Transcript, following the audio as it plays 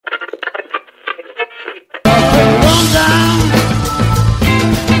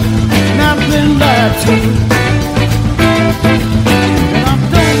to. And I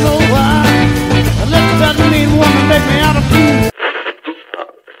don't know why. I let that mean woman make me out of fool.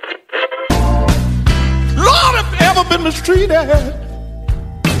 Lord, if you ever been mistreated,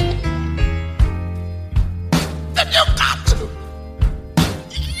 then you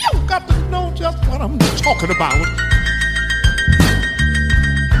got to know just what I'm talking about.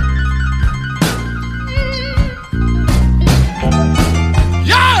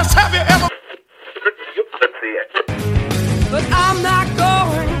 Yes, have you ever? But I'm not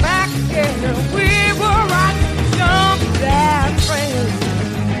going back again. We were right to jump that train.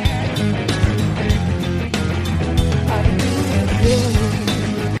 I'd do it again.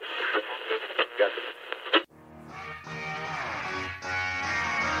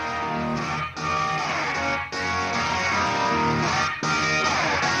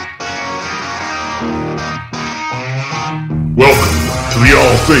 Welcome to the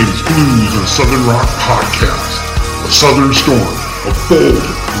All Things Blues and Southern Rock podcast, a southern storm of bold,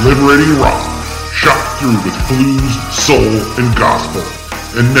 liberating rock, shot through with blues, soul, and gospel.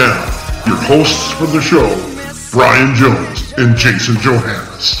 And now, your hosts for the show, Brian Jones and Jason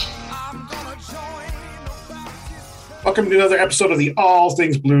Johannes. Welcome to another episode of the All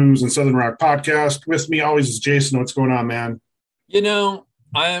Things Blues and Southern Rock podcast. With me always is Jason. What's going on, man? You know,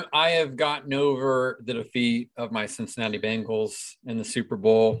 I have gotten over the defeat of my Cincinnati Bengals in the Super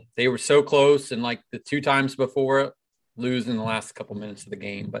Bowl. They were so close, and like the two times before it, losing the last couple minutes of the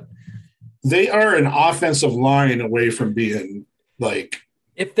game. But they are an offensive line away from being like.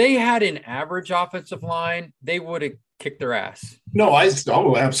 If they had an average offensive line, they would have kicked their ass. No,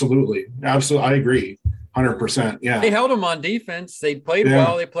 absolutely. I agree. 100%. Yeah. They held them on defense. They played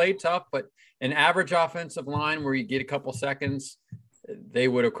well. They played tough, but an average offensive line where you get a couple seconds, they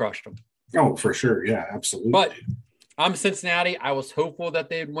would have crushed them. Oh, for sure. Yeah, absolutely. But I'm Cincinnati. I was hopeful that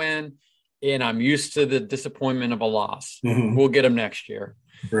they'd win, and I'm used to the disappointment of a loss. Mm-hmm. We'll get them next year.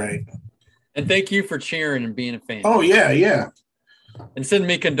 Right. And thank you for cheering and being a fan. Oh, yeah, yeah. And send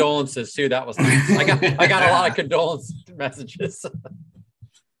me condolences, too. That was nice. I got a lot of condolence messages.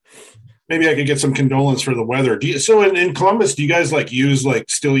 Maybe I could get some condolence for the weather. So in Columbus, do you guys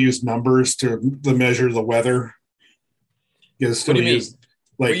still use numbers to measure the weather? You still what do you use,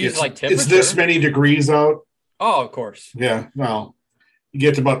 mean? It's this many degrees out. Oh, of course. Yeah. Well, you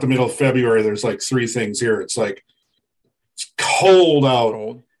get to about the middle of February, there's like three things here. It's like it's cold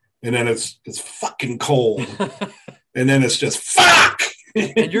out, and then it's fucking cold, and then it's just fuck.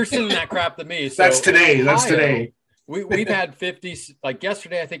 And you're sending that crap to me. So that's today. Ohio, that's today. We've had 50s. Like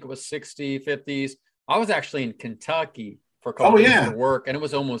yesterday, I think it was 60, 50s. I was actually in Kentucky for a couple days for work, and it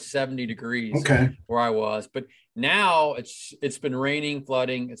was almost 70 degrees where I was. But now it's been raining,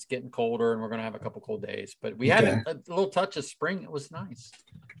 flooding. It's getting colder, and we're going to have a couple cold days. But we had a little touch of spring. It was nice.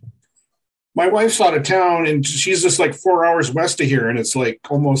 My wife's out of town, and she's just like 4 hours west of here, and it's like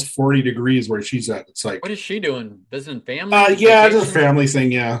almost 40 degrees where she's at. It's like, what is she doing? Visiting family? Yeah, it's a family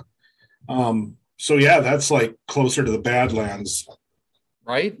thing. Yeah. So yeah, that's like closer to the Badlands,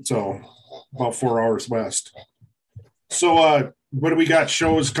 right? So about 4 hours west. So what do we got?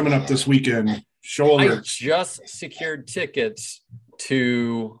 Shows coming up this weekend. Show alerts. I just secured tickets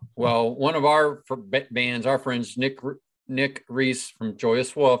to one of our bands, our friends Nick Reese from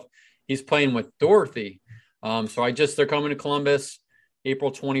Joyous Wolf. He's playing with Dorothy. So they're coming to Columbus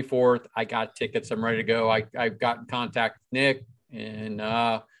April 24th. I got tickets. I'm ready to go. I've got in contact with Nick, and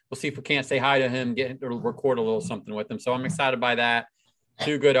we'll see if we can't say hi to him, record a little something with him. So I'm excited by that.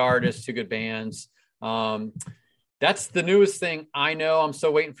 Two good artists, two good bands. That's the newest thing I know. I'm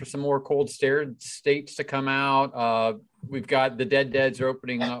still waiting for some more Cold States to come out. We've got the Deads are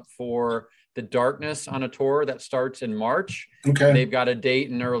opening up for The Darkness on a tour that starts in March. Okay. They've got a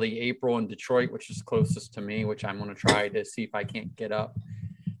date in early April in Detroit, which is closest to me, which I'm going to try to see if I can't get up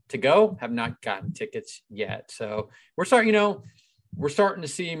to go. Have not gotten tickets yet. So we're starting to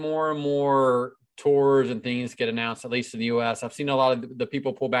see more and more tours and things get announced, at least in the U.S. I've seen a lot of the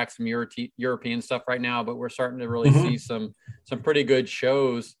people pull back some European stuff right now, but we're starting to really see some pretty good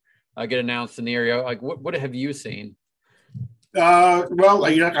shows get announced in the area. Like, what have you seen?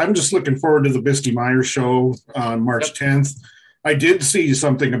 I'm just looking forward to the Bisty Myers show on March 10th. I did see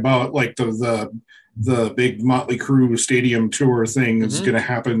something about like the big Motley Crue stadium tour thing is going to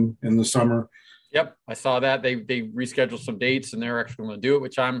happen in the summer. Yep, I saw that. They rescheduled some dates and they're actually going to do it,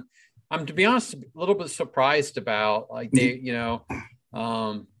 which I'm to be honest a little bit surprised about. Like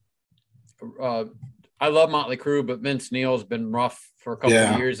I love Motley Crue, but Vince Neil's been rough for a couple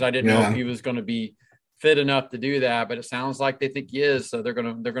of years. I didn't know if he was going to be fit enough to do that, but it sounds like they think he is, so they're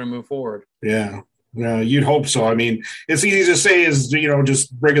gonna move forward. Yeah, you'd hope so. I mean, it's easy to say as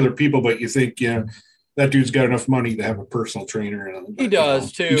just regular people, but you think that dude's got enough money to have a personal trainer. He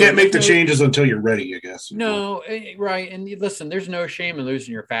does too. You can't make the changes until you're ready, I guess. No, right. And listen, there's no shame in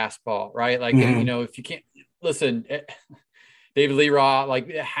losing your fastball, right? Like, if you can't listen, David Lee Roth, like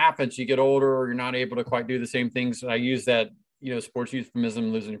it happens. You get older, or you're not able to quite do the same things. I use that, sports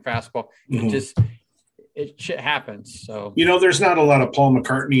euphemism, losing your fastball. Shit happens. So there's not a lot of Paul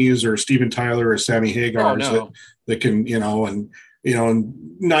McCartney's or Steven Tyler or Sammy Hagar's that can, and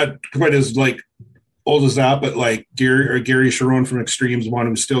not quite as like old as that, but like Gary Sharon from Extreme's one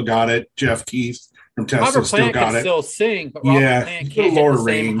who still got it. Jeff Keith from Tesla still got it. Still sing, but Robert Plant can't lower hit the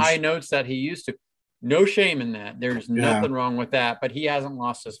same range. high notes that he used to. No shame in that. There's nothing wrong with that, but he hasn't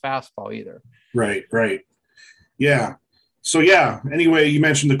lost his fastball either. Right. Yeah. So anyway, you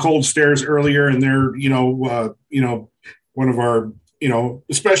mentioned the Cold Stares earlier, and they're, one of our,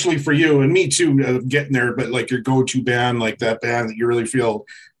 especially for you and me too, getting there, but like your go-to band, like that band that you really feel,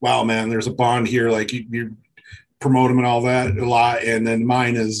 wow, man, there's a bond here. Like you promote them and all that a lot. And then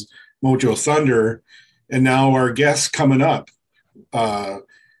mine is Mojo Thunder. And now our guests coming up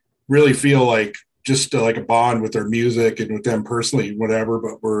really feel like just like a bond with their music and with them personally, whatever,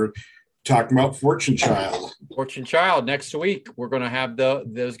 but we're talking about Fortune Child. Fortune Child next week. We're going to have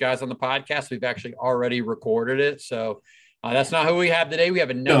those guys on the podcast. We've actually already recorded it. So that's not who we have today. We have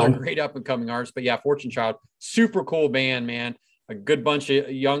another great up and coming artist, but Fortune Child, super cool band, man. A good bunch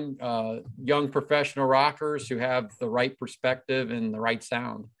of young professional rockers who have the right perspective and the right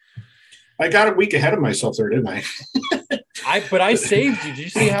sound. I got a week ahead of myself there, didn't I? But I saved you. Did you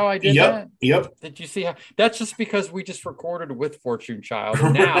see how I did that? Yep. Did you see how? That's just because we just recorded with Fortune Child.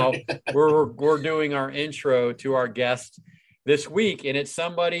 And now we're doing our intro to our guest this week. And it's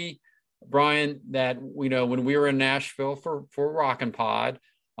somebody, Brian, that when we were in Nashville for Rockin' Pod,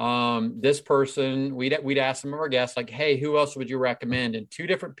 this person, we'd ask some of our guests, like, hey, who else would you recommend? And two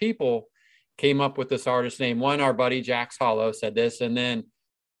different people came up with this artist name. One, our buddy Jax Hollow said this, and then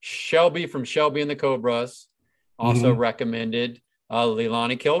Shelby from Shelby and the Cobras also recommended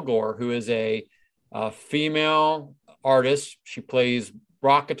Leilani Kilgore, who is a female artist. She plays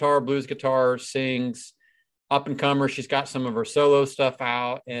rock guitar, blues guitar, sings, up and comer. She's got some of her solo stuff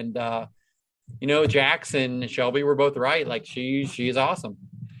out, and Jax and Shelby were both right. Like she is awesome.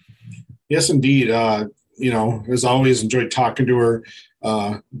 Yes, indeed. As always, enjoyed talking to her.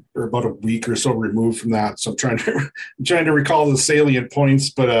 Or about a week or so removed from that, so I'm trying to recall the salient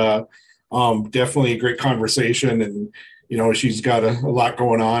points, but definitely a great conversation, and she's got a lot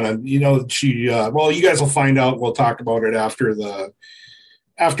going on, and she you guys will find out. We'll talk about it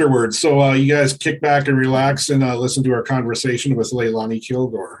afterwards. So you guys kick back and relax and listen to our conversation with Leilani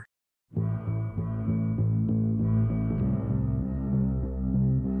Kilgore.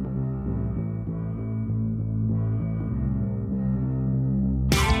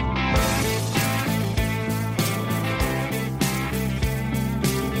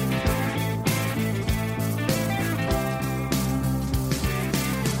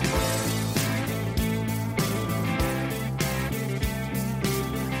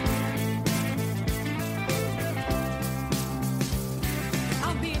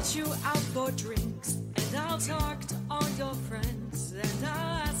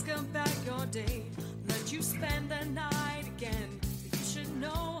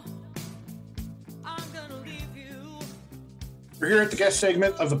 We're here at the guest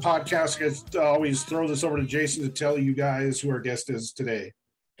segment of the podcast. I always throw this over to Jason to tell you guys who our guest is today.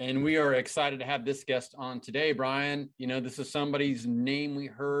 And we are excited to have this guest on today, Brian. This is somebody's name we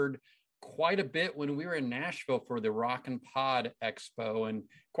heard quite a bit when we were in Nashville for the Rockin' Pod Expo. And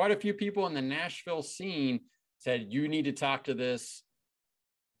quite a few people in the Nashville scene said, you need to talk to this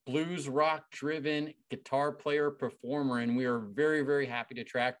blues rock driven guitar player performer. And we are very, very happy to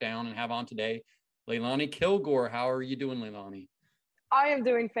track down and have on today Leilani Kilgore. How are you doing, Leilani? I am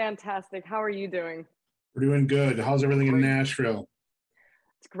doing fantastic. How are you doing? We're doing good. How's everything in Nashville?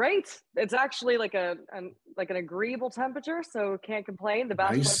 It's great. It's actually like an agreeable temperature, so can't complain. The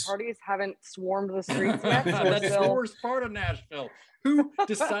bachelor parties haven't swarmed the streets yet. So that's the worst part of Nashville. Who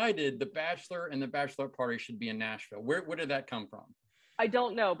decided the bachelor and the bachelor party should be in Nashville? Where did that come from? I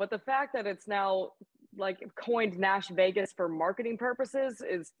don't know, but the fact that it's now like coined Nash Vegas for marketing purposes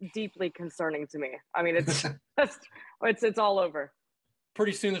is deeply concerning to me. I mean, it's all over.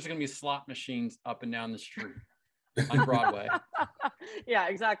 Pretty soon there's going to be slot machines up and down the street on Broadway. Yeah,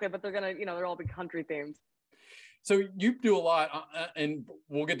 exactly. But they're going to, they're all be country themed. So you do a lot, and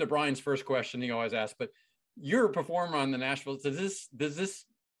we'll get to Brian's first question he always asks, but you're a performer on the Nashville.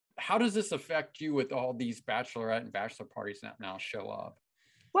 How does this affect you with all these bachelorette and bachelor parties that now show up?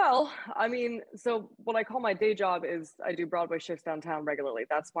 Well, I mean, so what I call my day job is I do Broadway shifts downtown regularly.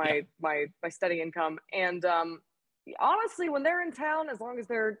 That's Yeah. my steady income. And honestly, when they're in town, as long as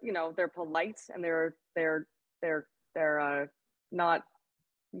they're they're polite and they're not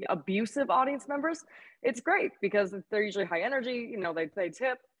abusive audience members, it's great because they're usually high energy. They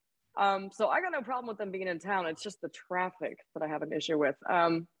tip. So I got no problem with them being in town. It's just the traffic that I have an issue with.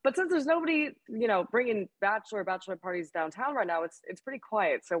 But since there's nobody, bringing bachelor parties downtown right now, it's pretty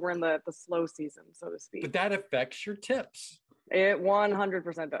quiet. So we're in the slow season, so to speak. But that affects your tips. It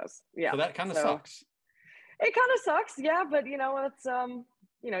 100% does. Yeah. So that kind of sucks. It kind of sucks. Yeah. But it's,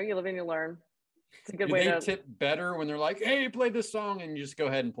 you live and you learn. It's a good Do way they to tip better when they're like, hey, play this song, and you just go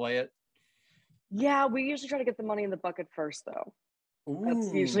ahead and play it? Yeah. We usually try to get the money in the bucket first though. Ooh,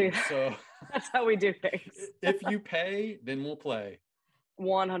 that's usually so that's how we do things. If you pay, then we'll play.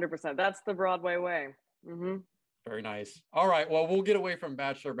 100%. That's the Broadway way. Mm-hmm. Very nice. All right. Well, we'll get away from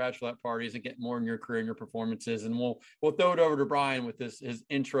bachelorette parties and get more in your career and your performances, and we'll throw it over to Brian with his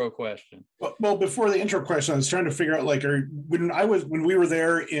intro question. Well, before the intro question, I was trying to figure out when we were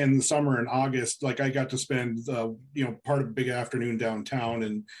there in the summer in August, like I got to spend part of a big afternoon downtown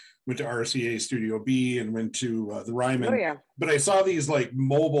and went to RCA Studio B and went to the Ryman. Oh yeah. But I saw these like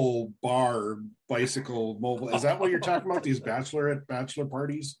mobile bicycle mobile. Is that what you're talking about? These bachelor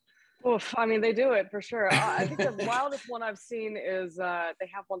parties? Oof, I mean, they do it for sure. I think the wildest one I've seen is they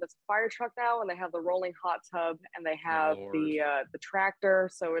have one that's a fire truck now, and they have the rolling hot tub, and they have the tractor.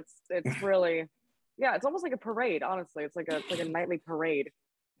 So it's really, yeah, it's almost like a parade. Honestly, it's like a nightly parade.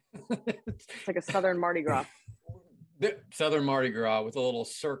 It's like a Southern Mardi Gras. Southern Mardi Gras with a little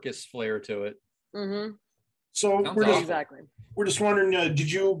circus flair to it. Mm-hmm. So we're just wondering,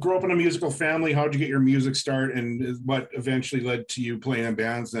 did you grow up in a musical family? How did you get your music start, and what eventually led to you playing in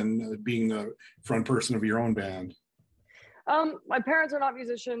bands and being the front person of your own band? My parents are not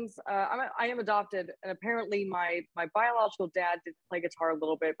musicians. I am adopted, and apparently my biological dad did play guitar a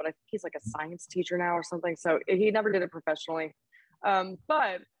little bit, but I think he's like a science teacher now or something. So he never did it professionally.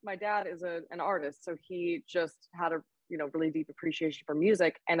 But my dad is an artist, so he just had a really deep appreciation for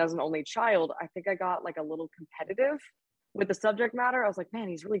music. And as an only child, I think I got like a little competitive with the subject matter. I was like, man,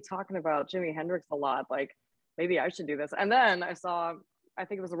 he's really talking about Jimi Hendrix a lot. Like, maybe I should do this. And then I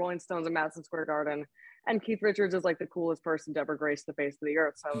think it was the Rolling Stones in Madison Square Garden, and Keith Richards is like the coolest person to ever grace the face of the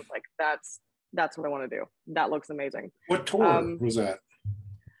earth. So I was like, that's what I want to do. That looks amazing. What tour was that?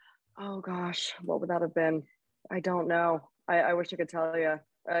 Oh gosh, what would that have been? I don't know. I wish I could tell you.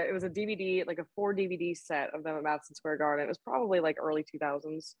 It was a DVD, like a 4 DVD set of them at Madison Square Garden. It was probably like early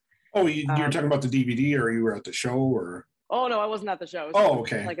 2000s. Oh, you're talking about the DVD, or you were at the show, or? Oh no, I wasn't at the show. It was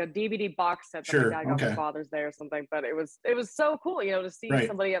okay. Like a DVD box set that sure. my dad got my Father's Day or something. But it was so cool, to see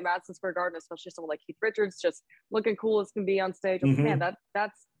somebody at Madison Square Garden, especially someone like Keith Richards, just looking cool as can be on stage. Mm-hmm. Man,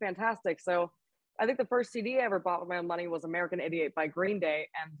 that's fantastic. So I think the first CD I ever bought with my own money was American Idiot by Green Day,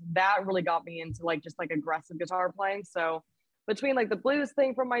 and that really got me into like just like aggressive guitar playing. So between like the blues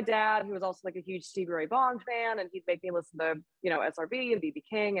thing from my dad, who was also like a huge Stevie Ray Vaughan fan, and he'd make me listen to, SRV and BB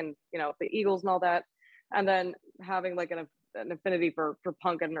King and, the Eagles and all that. And then having like an affinity for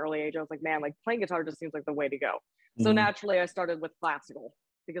punk at an early age, I was like, man, like playing guitar just seems like the way to go. Mm-hmm. So naturally I started with classical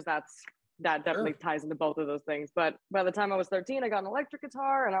because that definitely ties into both of those things. But by the time I was 13, I got an electric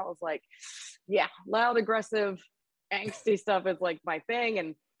guitar, and I was like, yeah, loud, aggressive, angsty stuff is like my thing.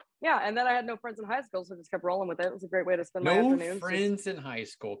 And yeah, and then I had no friends in high school, so I just kept rolling with it. It was a great way to spend my afternoons. No friends in high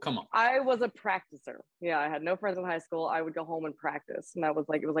school. Come on. I was a practicer. Yeah, I had no friends in high school. I would go home and practice, and it was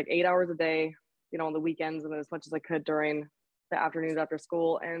like 8 hours a day, on the weekends, and then as much as I could during the afternoons after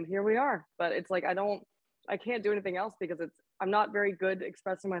school. And here we are. But it's like I can't do anything else because I'm not very good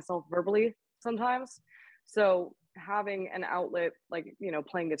expressing myself verbally sometimes. So having an outlet like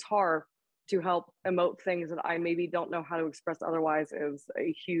playing guitar to help emote things that I maybe don't know how to express otherwise is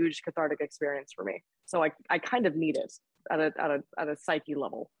a huge cathartic experience for me. So I kind of need it at a psyche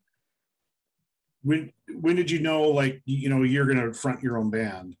level. When did you know, like, you're going to front your own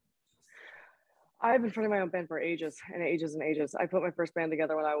band? I've been fronting my own band for ages and ages and ages. I put my first band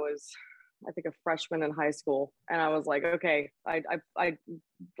together when I was, I think, a freshman in high school. And I was like, okay, I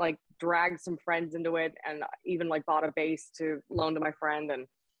like dragged some friends into it, and even like bought a bass to loan to my friend. And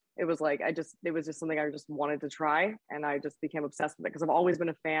it was like, it was just something I just wanted to try. And I just became obsessed with it because I've always been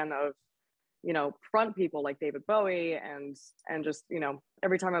a fan of, front people like David Bowie and just,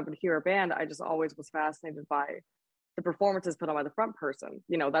 every time I would hear a band, I just always was fascinated by the performances put on by the front person.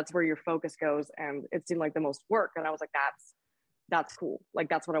 That's where your focus goes. And it seemed like the most work. And I was like, that's cool. Like,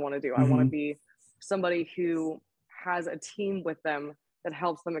 that's what I want to do. Mm-hmm. I want to be somebody who has a team with them that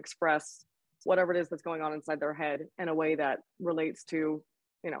helps them express whatever it is that's going on inside their head in a way that relates to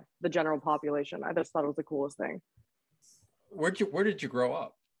the general population. I just thought it was the coolest thing. Where did you grow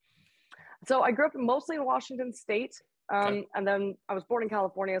up? So I grew up mostly in Washington State. Okay. And then I was born in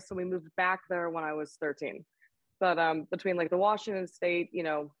California, so we moved back there when I was 13. But between like the Washington State,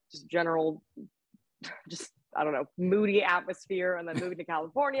 just general, just, I don't know, moody atmosphere, and then moving to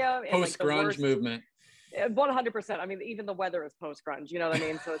California. Post grunge movement. 100%. I mean, even the weather is post grunge. You know what I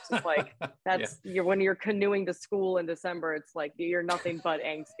mean? So it's just like when you're canoeing to school in December, it's like you're nothing but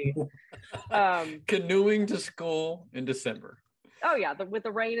angsty. Canoeing to school in December. Oh yeah, with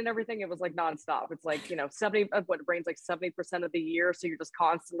the rain and everything, it was like nonstop. It's like 70. What it rains like 70% of the year, so you're just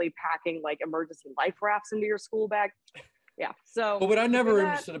constantly packing like emergency life rafts into your school bag. Yeah. So, but what I never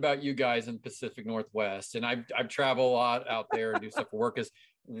understood about you guys in the Pacific Northwest, and I've traveled a lot out there and do stuff for work, is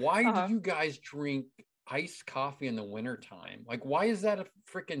why do you guys drink iced coffee in the wintertime? Like, why is that a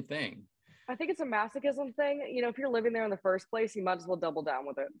freaking thing? I think it's a masochism thing. If you're living there in the first place, you might as well double down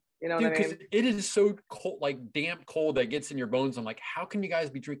with it. You know what I mean? Because it is so cold, like damp cold that gets in your bones. I'm like, how can you guys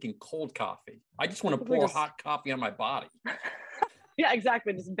be drinking cold coffee? I just want to pour hot coffee on my body. Yeah,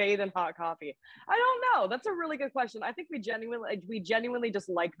 exactly. Just bathe in hot coffee. I don't know. That's a really good question. I think we genuinely just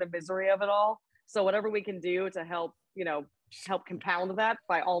like the misery of it all. So whatever we can do to help compound that,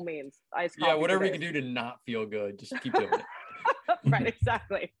 by all means. Iced coffee. Yeah, whatever you can do to not feel good, just keep doing it. Right,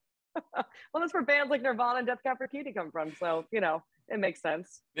 exactly. Well, that's where bands like Nirvana and Death Cab for Cutie come from. So, it makes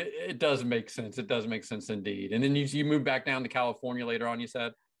sense. It does make sense. It does make sense indeed. And then you moved back down to California later on, you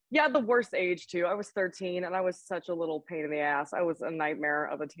said? Yeah, the worst age too. I was 13 and I was such a little pain in the ass. I was a nightmare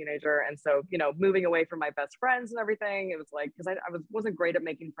of a teenager. And so, moving away from my best friends and everything, it was like, because I wasn't great at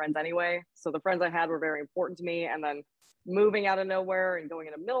making friends anyway. So the friends I had were very important to me. And then moving out of nowhere and going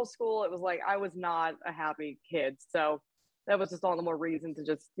into middle school, it was like, I was not a happy kid. So that was just all the more reason to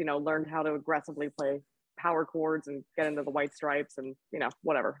just, learn how to aggressively play power chords and get into the White Stripes and,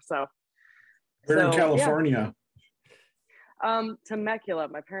 whatever. So. Where in California? Yeah. Temecula.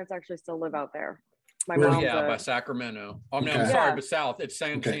 My parents actually still live out there. My mom's by Sacramento. Oh, no, I'm sorry, but south. It's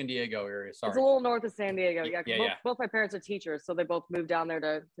San Diego area. Sorry. It's a little north of San Diego. Yeah. Both my parents are teachers, so they both moved down there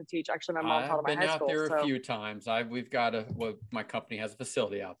to teach. Actually, my mom taught at my high school. I've been out there a few times. We've got my company has a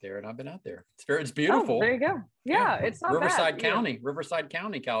facility out there, and I've been out there. It's beautiful. Oh, there you go. Yeah, it's not Riverside bad. County, Riverside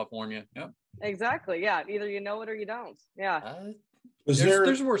County, California. Yep. Exactly. Yeah. Either you know it or you don't. Yeah.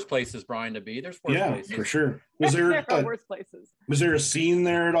 There's worse places, Brian, to be. There's worse places. Yeah, for sure. Was there worse places? Was there a scene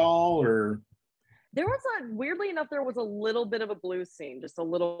there at all, or? There was weirdly enough, there was a little bit of a blues scene, just a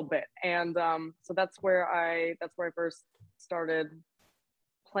little bit. And so that's where I first started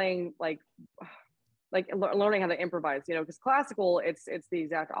playing, like learning how to improvise, because classical, it's the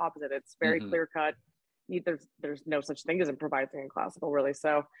exact opposite. It's very clear cut. There's no such thing as improvising in classical, really.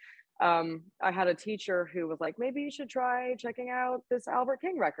 So I had a teacher who was like, maybe you should try checking out this Albert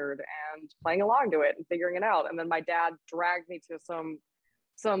King record and playing along to it and figuring it out. And then my dad dragged me to some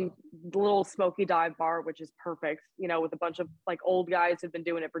little smoky dive bar, which is perfect, with a bunch of like old guys who've been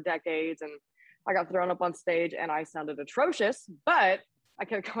doing it for decades. And I got thrown up on stage and I sounded atrocious, but I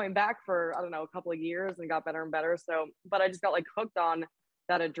kept going back for, I don't know, a couple of years and got better and better. So, but I just got like hooked on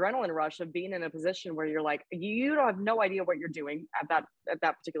that adrenaline rush of being in a position where you're like, you don't have no idea what you're doing at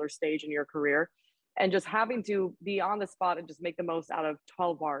that particular stage in your career. And just having to be on the spot and just make the most out of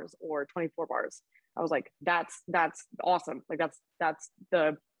 12 bars or 24 bars. I was like, that's awesome. Like that's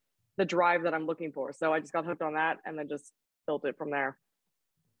the drive that I'm looking for. So I just got hooked on that and then just built it from there.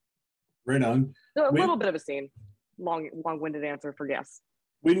 Right on. So a little bit of a scene. Long-winded answer for yes.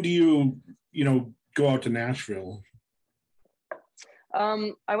 When do you go out to Nashville?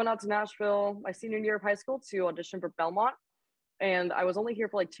 I went out to Nashville my senior year of high school to audition for Belmont. And I was only here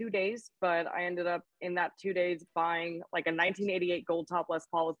for like 2 days, but I ended up in that 2 days buying like a 1988 gold top Les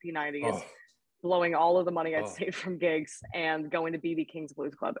Paul with P90s, blowing all of the money I'd saved from gigs and going to BB King's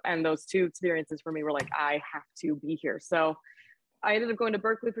Blues Club. And those two experiences for me were like, I have to be here. So I ended up going to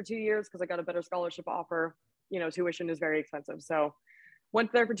Berkeley for 2 years because I got a better scholarship offer. Tuition is very expensive. So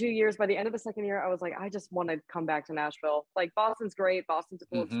went there for 2 years. By the end of the second year, I was like, I just want to come back to Nashville. Like Boston's great. Boston's a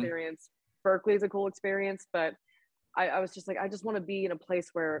cool experience. Berkeley's a cool experience. But I was just like, I just want to be in a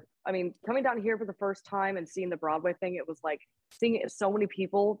place where, I mean, coming down here for the first time and seeing the Broadway thing, it was like seeing so many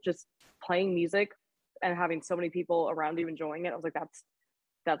people just playing music and having so many people around you enjoying it. I was like,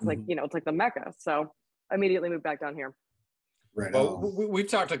 that's like, it's like the Mecca. So I immediately moved back down here. Right. Well, we've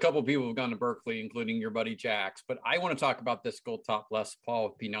talked to a couple of people who've gone to Berkeley, including your buddy Jax, but I want to talk about this gold top Les Paul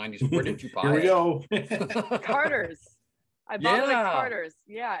with P90s. Where did you buy Here we go. Carter's. I bought it at Carter's.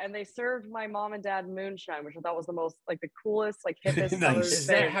 Yeah. And they served my mom and dad moonshine, which I thought was the most like the coolest, like hippest. Nice. Is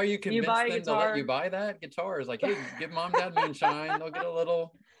that how you convince them to let you buy that guitar? Is like, hey, give mom and dad moonshine. They'll get a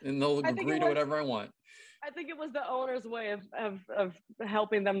little and they'll agree to whatever I want. I think it was the owner's way of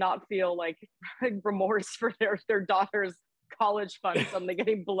helping them not feel like remorse for their daughter's college fund suddenly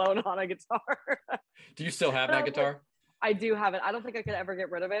getting blown on a guitar. Do you still have that guitar? I do have it. I don't think I could ever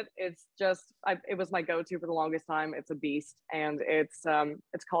get rid of it. It's just, it was my go-to for the longest time. It's a beast, and it's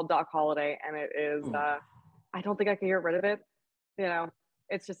called Doc Holliday, and it is. I don't think I can get rid of it. You know,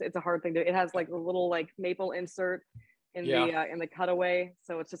 it's a hard thing to. It has like a little like maple insert in the cutaway,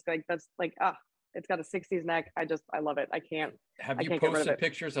 so it's just like that's like it's got a 60s neck. I love it. I can't. Have you posted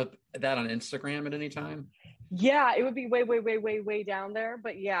pictures of that on Instagram at any time? Yeah, it would be way down there,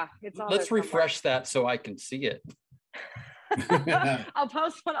 but yeah, it's on. Let's refresh that so I can see it. I'll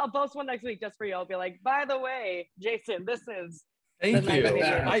post one next week just for you. I'll be like, by the way, Jason, this is. Thank you.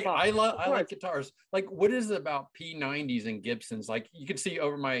 I like guitars. Like, what is it about P90s and Gibsons? Like, you can see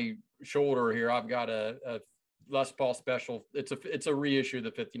over my shoulder here, I've got a Les Paul Special. It's a reissue of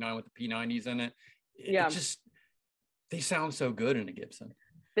the 59 with the P90s in it. They sound so good in a Gibson.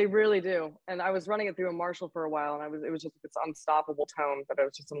 They really do. And I was running it through a Marshall for a while, and it was just this unstoppable tone that I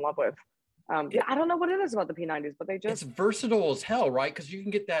was just in love with. I don't know what it is about the P90s, but it's versatile as hell, right? Because you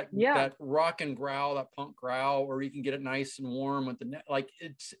can get that rock and growl, that punk growl, or you can get it nice and warm with the neck. Like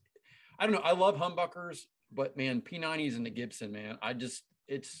I don't know. I love humbuckers, but man, P90s and the Gibson, man, I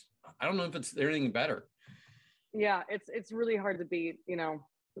don't know if it's anything better. Yeah, it's really hard to beat, you know,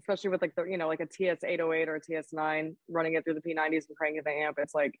 especially with like like a TS-808 or a TS-9 running it through the P90s and cranking the amp.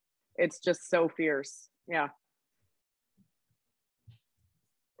 It's like, it's just so fierce. Yeah.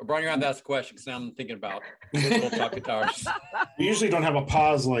 Brian, you're on to ask a question because now I'm thinking about little top guitars. We usually don't have a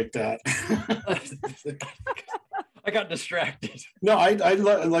pause like that. I got distracted. No, I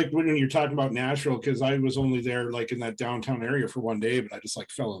like when you're talking about Nashville, because I was only there like in that downtown area for one day, but I just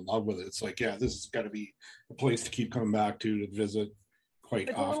like fell in love with it. It's like, yeah, this has got to be a place to keep coming back to visit quite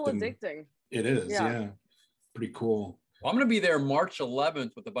often. It's a little addicting. It is, yeah. Pretty cool. Well, I'm going to be there March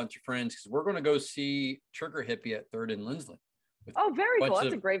 11th with a bunch of friends because we're going to go see Trigger Hippie at 3rd and Lindsley. Oh, very cool.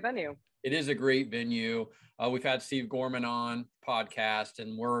 That's a great venue. It is a great venue. We've had Steve Gorman on podcast,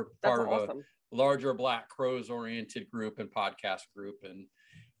 and we're part of a larger Black Crowes oriented group and podcast group. And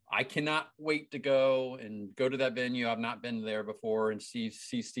I cannot wait to go to that venue. I've not been there before and see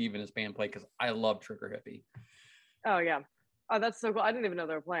Steve and his band play because I love Trigger Hippie. Oh, yeah. Oh, that's so cool. I didn't even know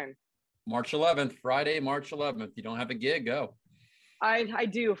they were playing. March 11th, Friday, March 11th. You don't have a gig, go. I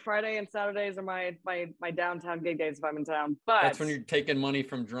do. Friday and Saturdays are my downtown gig days if I'm in town. But that's when you're taking money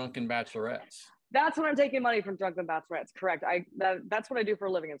from drunken bachelorettes. That's when I'm taking money from drunken bachelorettes. Correct. That's what I do for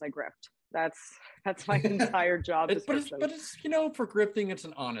a living is I grift. That's my entire job description. But it's for grifting, it's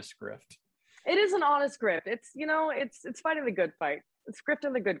an honest grift. It is an honest grift. It's it's fighting the good fight. It's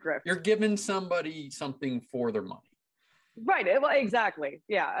grifting the good grift. You're giving somebody something for their money. Right. Well, exactly.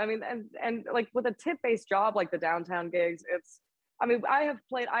 Yeah. I mean, and like with a tip-based job like the downtown gigs, I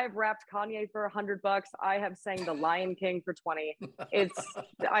have rapped Kanye for $100. I have sang The Lion King for 20.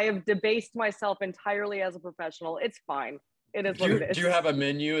 I have debased myself entirely as a professional. It's fine. It is what it is. Do you have a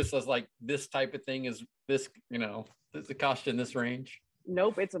menu? It says like this type of thing is this, does it cost in this range?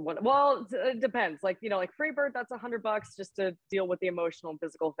 Nope. It depends. Like, like Freebird, that's $100 just to deal with the emotional and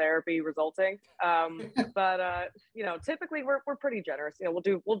physical therapy resulting. But typically we're pretty generous. We'll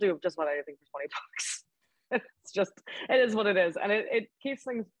do just about anything for $20. It is what it is. And it keeps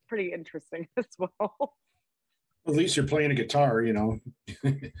things pretty interesting as well. At least you're playing a guitar,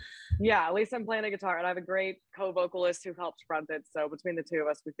 Yeah, at least I'm playing a guitar. And I have a great co-vocalist who helps front it. So between the two of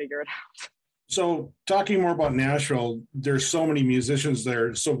us, we figure it out. So talking more about Nashville, there's so many musicians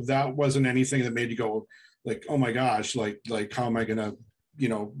there. So that wasn't anything that made you go like, oh my gosh, like how am I going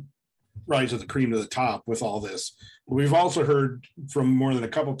to, rise to the cream to the top with all this? We've also heard from more than a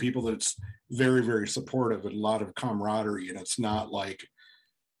couple of people that it's very, very supportive and a lot of camaraderie, and it's not like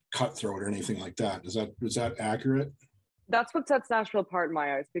cutthroat or anything like that. Is that accurate? That's what sets Nashville apart in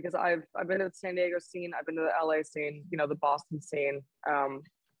my eyes, because I've been to the San Diego scene, I've been to the LA scene, the Boston scene,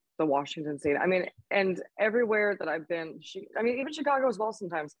 the Washington scene. I mean, and everywhere that I've been, even Chicago as well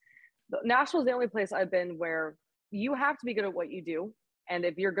sometimes. Nashville is the only place I've been where you have to be good at what you do. And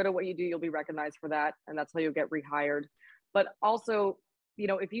if you're good at what you do, you'll be recognized for that. And that's how you'll get rehired. But also,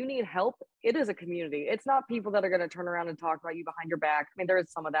 if you need help, it is a community. It's not people that are going to turn around and talk about you behind your back. I mean, there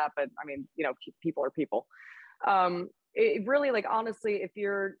is some of that, but people are people. It really, like, honestly, if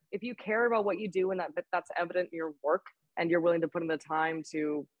you care about what you do and that's evident in your work and you're willing to put in the time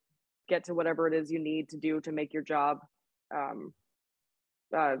to get to whatever it is you need to do to make your job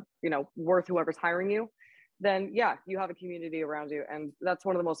worth whoever's hiring you, then yeah, you have a community around you. And that's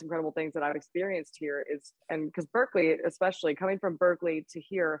one of the most incredible things that I've experienced here and because Berkeley, especially coming from Berkeley to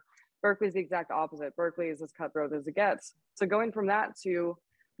here, Berkeley is the exact opposite. Berkeley is as cutthroat as it gets. So going from that to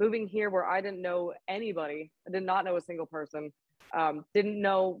moving here where I didn't know anybody, I did not know a single person, didn't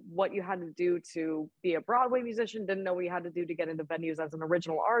know what you had to do to be a Broadway musician, didn't know what you had to do to get into venues as an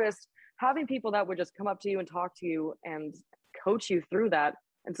original artist. Having people that would just come up to you and talk to you and coach you through that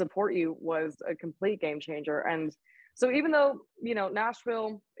and support you was a complete game changer. And so even though,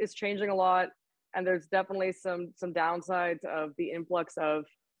 Nashville is changing a lot and there's definitely some downsides of the influx of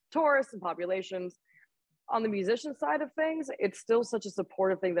tourists and populations, on the musician side of things, it's still such a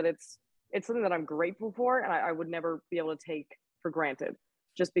supportive thing that it's something that I'm grateful for. And I would never be able to take for granted,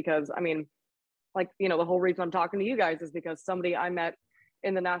 just because, the whole reason I'm talking to you guys is because somebody I met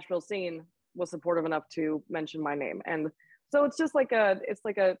in the Nashville scene was supportive enough to mention my name. And so it's just like a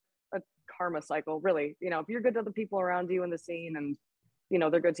karma cycle, really. If you're good to the people around you in the scene and,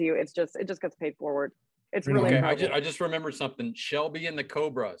 they're good to you, it just gets paid forward. It's really okay. I just remembered something. Shelby and the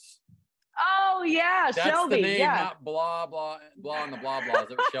Cobras. Oh yeah, that's Shelby. The name, yeah. Not blah blah blah and the blah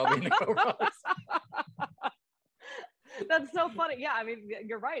blahs. It was Shelby and the Cobras. That's so funny. Yeah,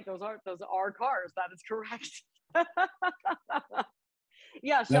 you're right. Those are cars. That is correct.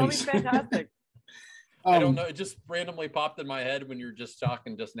 Yeah, Shelby's fantastic. I don't know. It just randomly popped in my head when you were just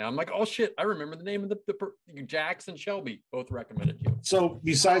talking just now. I'm like, oh shit! I remember the name of the Jax and Shelby both recommended you. So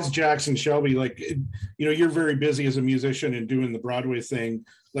besides Jax and Shelby, you're very busy as a musician and doing the Broadway thing.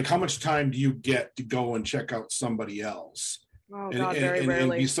 Like, how much time do you get to go and check out somebody else? Oh God, very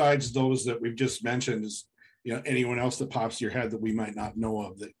rarely. And besides those that we've just mentioned, is anyone else that pops to your head that we might not know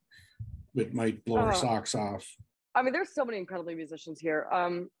of that might blow our socks off? There's so many incredible musicians here.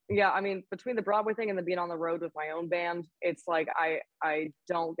 Between the Broadway thing and then being on the road with my own band, it's like I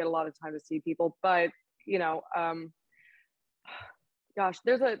don't get a lot of time to see people. But gosh,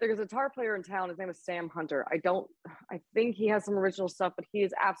 there's a guitar player in town. His name is Sam Hunter. I think he has some original stuff, but he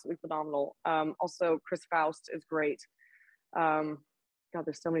is absolutely phenomenal. Also, Chris Faust is great. God,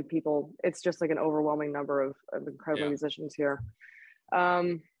 there's so many people. It's just like an overwhelming number of incredible musicians here.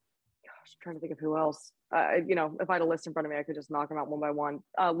 I'm trying to think of who else. If I had a list in front of me, I could just knock them out one by one.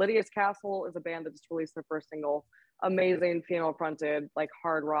 Lydia's Castle is a band that just released their first single. Amazing female fronted, like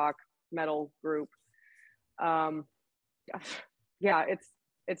hard rock metal group.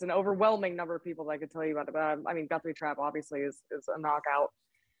 It's an overwhelming number of people that I could tell you about. Guthrie Trapp obviously is a knockout.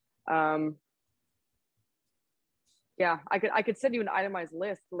 I could send you an itemized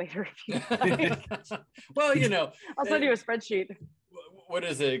list later if you like. Well, I'll send you a spreadsheet. What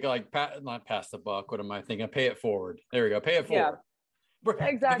is it like? Not pass the buck. What am I thinking? Pay it forward. There we go. Pay it forward. Yeah,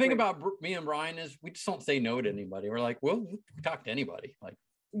 exactly. The thing about me and Brian is we just don't say no to anybody. We're like, we'll talk to anybody. Like,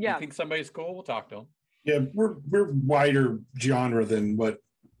 you think somebody's cool, we'll talk to them. Yeah, we're wider genre than what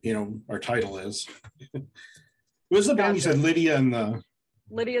our title is. What was the band you said?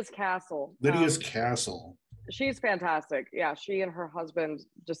 Lydia's Castle. Lydia's Castle. She's fantastic. Yeah, she and her husband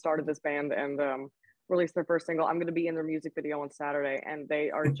just started this band and released their first single. I'm going to be in their music video on Saturday, and they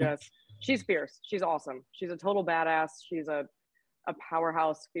are just, she's fierce. She's awesome. She's a total badass. She's a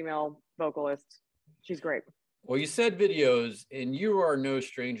powerhouse female vocalist. She's great. Well, you said videos, and you are no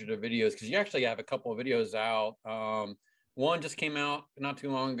stranger to videos because you actually have a couple of videos out. One just came out not too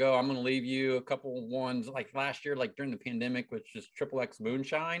long ago. I'm going to leave you a couple ones like last year, like during the pandemic, which is XXX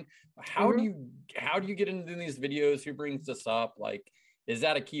Moonshine. How do you get into these videos? Who brings this up? Like, is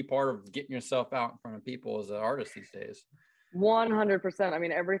that a key part of getting yourself out in front of people as an artist these days?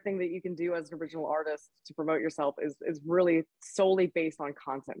 100%. Everything that you can do as an original artist to promote yourself is really solely based on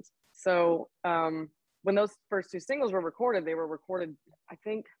content. So when those first two singles were recorded, they were recorded, I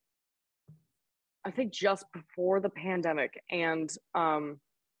think just before the pandemic. And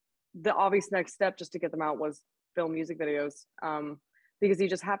the obvious next step just to get them out was film music videos, because you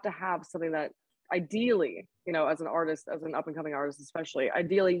just have to have something that ideally, as an artist, as an up and coming artist, especially,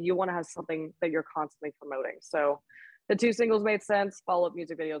 ideally you want to have something that you're constantly promoting. So the two singles made sense. Follow-up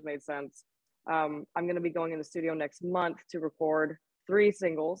music videos made sense. I'm going to be going in the studio next month to record 3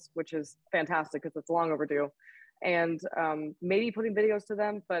 singles, which is fantastic because it's long overdue. And maybe putting videos to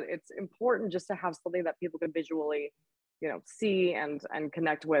them, but it's important just to have something that people can visually, see and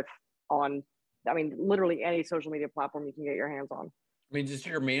connect with on, literally any social media platform you can get your hands on. Does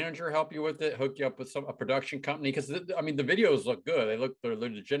your manager help you with it? Hook you up with a production company? Because the videos look good. They're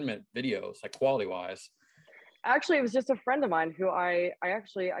legitimate videos, like quality wise. Actually, it was just a friend of mine who I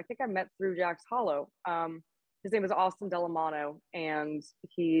think I met through Jack's Hollow. His name is Austin Delamano, and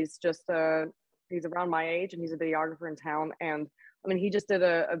he's just He's around my age, and he's a videographer in town. And I mean, he just did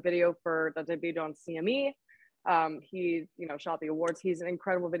a video that debuted on CME. He, shot the awards. He's an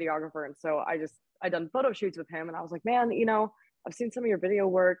incredible videographer. And so I done photo shoots with him, and I was like, man, I've seen some of your video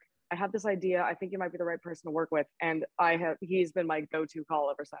work. I have this idea. I think you might be the right person to work with. And he's been my go-to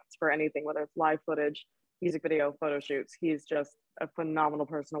call ever since for anything, whether it's live footage, music video, photo shoots. He's just a phenomenal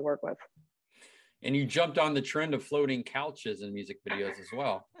person to work with. And you jumped on the trend of floating couches in music videos as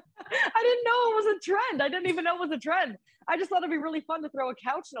well. I didn't know it was a trend. I didn't even know it was a trend. I just thought it'd be really fun to throw a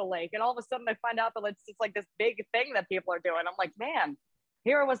couch in a lake. And all of a sudden I find out that it's just like this big thing that people are doing. I'm like, man,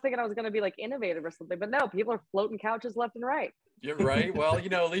 here I was thinking I was going to be like innovative or something, but no, people are floating couches left and right. You're right. Well,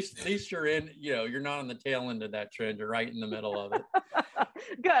 at least you're in, you're not on the tail end of that trend. You're right in the middle of it.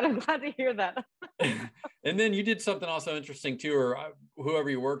 Good. I'm glad to hear that. And then you did something also interesting too, or whoever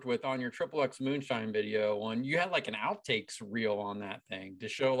you worked with on your Triple X Moonshine video one, you had like an outtakes reel on that thing to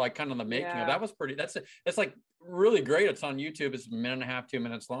show like kind of the making of that. Was pretty, it's like really great. It's on YouTube. It's 1.5, 2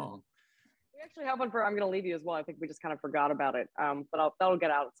 minutes long. We actually have one for I'm Gonna Leave You as well. I think we just kind of forgot about it. But that'll get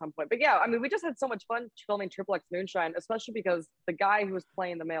out at some point. But yeah, I mean, we just had so much fun filming Triple X Moonshine, especially because the guy who was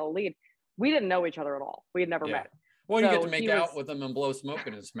playing the male lead, we didn't know each other at all. We had never met. Well, you get to make out with him and blow smoke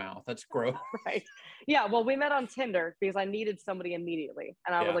in his mouth. That's gross. Right. Yeah. Well, we met on Tinder because I needed somebody immediately.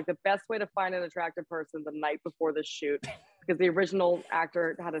 And I was like, the best way to find an attractive person the night before the shoot, because the original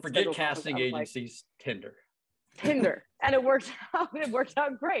actor had a forget casting agencies, like, Tinder. And it worked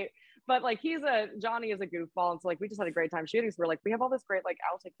out great. But like Johnny is a goofball. And so like we just had a great time shooting. So we're like, we have all this great like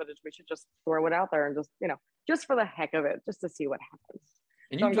outtake footage. We should just throw it out there and just for the heck of it, just to see what happens.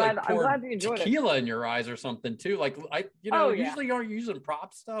 And so I'm glad you enjoyed tequila in your eyes or something too. Like usually are you using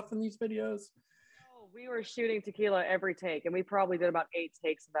prop stuff in these videos? Oh, we were shooting tequila every take, and we probably did about 8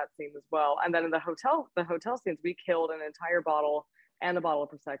 takes of that scene as well. And then in the hotel scenes, we killed an entire bottle and a bottle of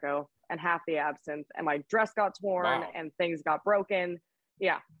Prosecco and half the absinthe. And my dress got torn and things got broken.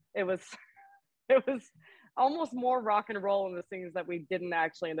 Yeah, it was almost more rock and roll in the things that we didn't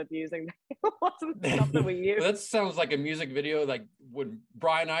actually end up using. It wasn't stuff that we used. That sounds like a music video like when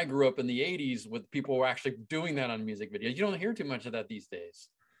Brian and I grew up in the 80s with people who were actually doing that on music videos. You don't hear too much of that these days.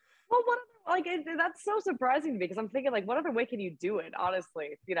 Well, that's so surprising to me because I'm thinking like, what other way can you do it?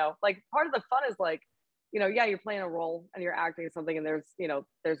 Honestly, like part of the fun is like, you're playing a role and you're acting something and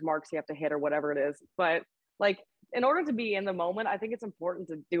there's marks you have to hit or whatever it is. But like, in order to be in the moment, I think it's important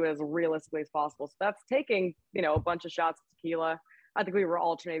to do it as realistically as possible. So that's taking, a bunch of shots of tequila. I think we were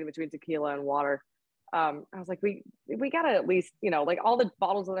alternating between tequila and water. I was like, we got to at least, like all the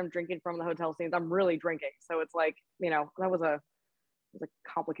bottles that I'm drinking from the hotel scenes, I'm really drinking. So it's like, that was a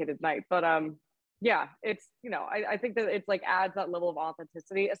complicated night. But yeah, it's, I think that it's like adds that level of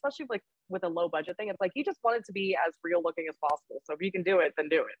authenticity, especially like with a low budget thing. It's like, you just want it to be as real looking as possible. So if you can do it, then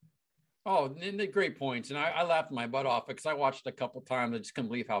do it. Oh, great points. And I laughed my butt off because I watched it a couple of times. I just couldn't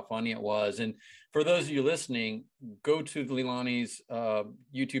believe how funny it was. And for those of you listening, go to Leilani's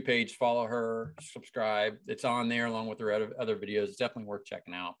YouTube page, follow her, subscribe. It's on there along with her other videos. It's definitely worth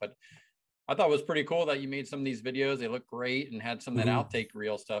checking out. But I thought it was pretty cool that you made some of these videos. They look great and had some of that outtake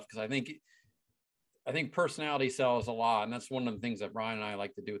reel stuff because I think personality sells a lot. And that's one of the things that Brian and I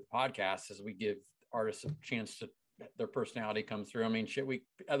like to do with the podcast is we give artists a chance to their personality comes through. I mean,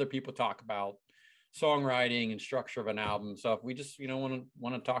 other people talk about songwriting and structure of an album. So if we just, want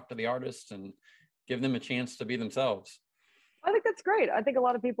to talk to the artists and give them a chance to be themselves. I think that's great. I think a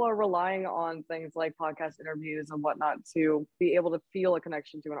lot of people are relying on things like podcast interviews and whatnot to be able to feel a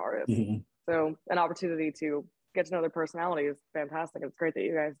connection to an artist. Mm-hmm. So an opportunity to get to know their personality is fantastic. It's great that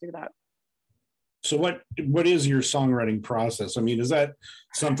you guys do that. So what is your songwriting process? I mean, is that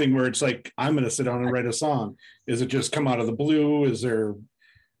something where it's like, I'm going to sit down and write a song? Is it just come out of the blue? Is there,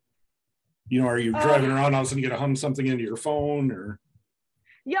 are you driving around all of a sudden you get to hum something into your phone or?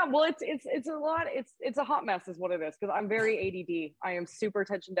 Yeah, well, it's a lot. It's a hot mess is what it is. Cause I'm very ADD. I am super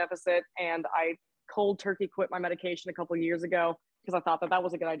attention deficit. And I cold turkey quit my medication a couple of years ago because I thought that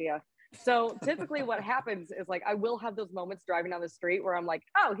was a good idea. So typically what happens is like, I will have those moments driving down the street where I'm like,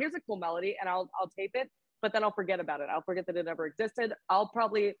 oh, here's a cool melody and I'll tape it, but then I'll forget about it. I'll forget that it ever existed. I'll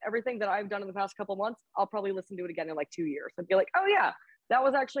probably, everything that I've done in the past couple of months, I'll probably listen to it again in like 2 years and be like, oh yeah, that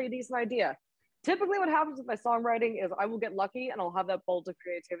was actually a decent idea. Typically what happens with my songwriting is I will get lucky and I'll have that bolt of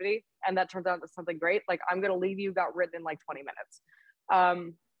creativity and that turns out to something great. Like I'm going to Leave You got written in like 20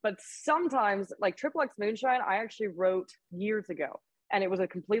 minutes. But sometimes like Triple X Moonshine, I actually wrote years ago. And it was a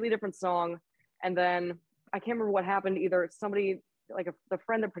completely different song. And then I can't remember what happened. Either somebody, like the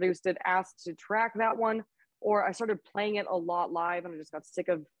friend that produced it, asked to track that one, or I started playing it a lot live and I just got sick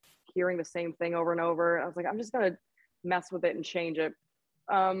of hearing the same thing over and over. I was like, I'm just going to mess with it and change it.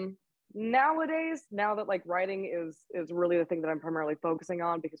 nowadays, now that like writing is really the thing that I'm primarily focusing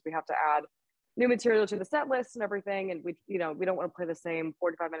on, because we have to add new material to the set list and everything, and we don't want to play the same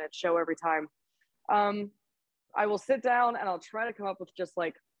 45-minute show every time. I will sit down and I'll try to come up with just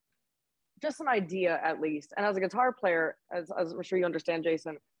an idea at least. And as a guitar player, as I'm sure you understand,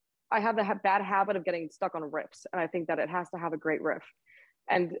 Jason, I have the bad habit of getting stuck on riffs, and I think that it has to have a great riff,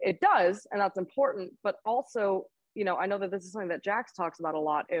 and it does, and that's important. But also, I know that this is something that Jax talks about a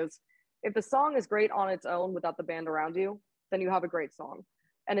lot, is if the song is great on its own without the band around you, then you have a great song.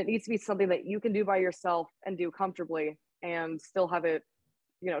 And it needs to be something that you can do by yourself and do comfortably and still have it,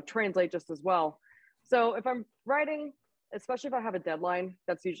 translate just as well. So if I'm writing, especially if I have a deadline,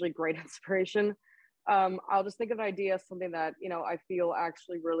 that's usually great inspiration. I'll just think of an idea, something that, I feel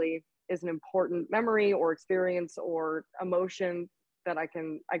actually really is an important memory or experience or emotion that I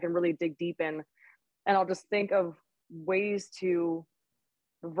can really dig deep in. And I'll just think of ways to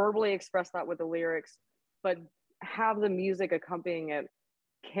verbally express that with the lyrics, but have the music accompanying it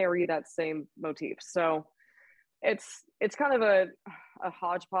carry that same motif. So it's kind of a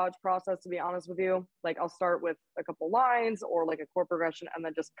hodgepodge process, to be honest with you. Like, I'll start with a couple lines or like a chord progression, and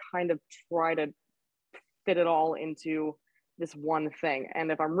then just kind of try to fit it all into this one thing.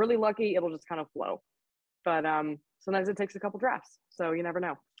 And if I'm really lucky, it'll just kind of flow. But sometimes it takes a couple drafts, so you never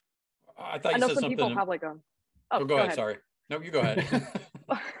know. I thought you know said some something. People have like a. Oh, go ahead. Sorry. No, you go ahead.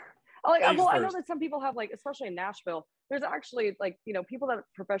 I know that some people have, like, especially in Nashville, there's actually like, people that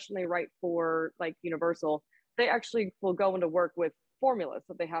professionally write for like Universal, they actually will go into work with formulas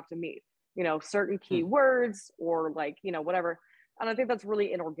that they have to meet, certain key words or like, whatever. And I think that's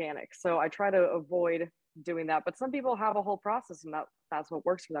really inorganic. So I try to avoid doing that. But some people have a whole process, and that's what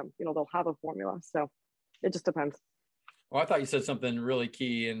works for them. They'll have a formula. So it just depends. Well, I thought you said something really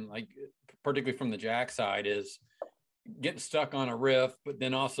key, and like particularly from the Jack side, is getting stuck on a riff, but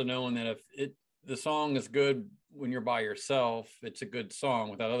then also knowing that if the song is good when you're by yourself, it's a good song.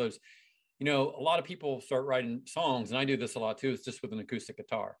 Without others, a lot of people start writing songs, and I do this a lot too. It's just with an acoustic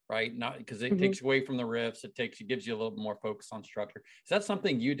guitar, right? Not because it takes away from the riffs. It gives you a little more focus on structure. Is that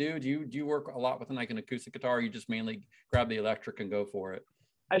something you do? Do you work a lot with like an acoustic guitar? Or you just mainly grab the electric and go for it?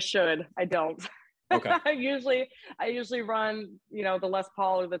 I should. I don't. Okay. I usually run, the Les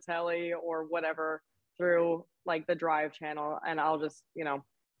Paul or the Telly or whatever through like the drive channel, and I'll just,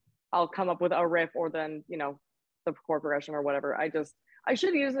 I'll come up with a riff, or then, the chord progression or whatever. I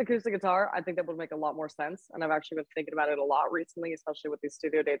should use an acoustic guitar. I think that would make a lot more sense. And I've actually been thinking about it a lot recently, especially with these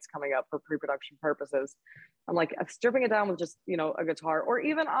studio dates coming up for pre-production purposes. I'm like, stripping it down with just, a guitar, or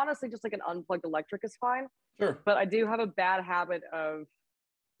even honestly, just like an unplugged electric is fine. Sure. But I do have a bad habit of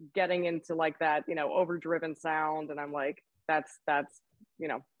getting into like that, overdriven sound. And I'm like, that's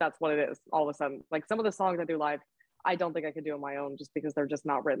what it is all of a sudden. Like, some of the songs I do live, I don't think I could do on my own, just because they're just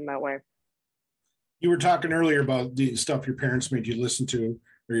not written that way. You were talking earlier about the stuff your parents made you listen to,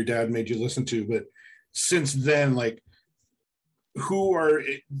 or your dad made you listen to, but since then, like, who are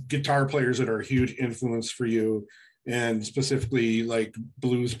guitar players that are a huge influence for you, and specifically like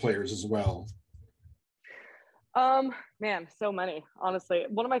blues players as well? Man, so many, honestly.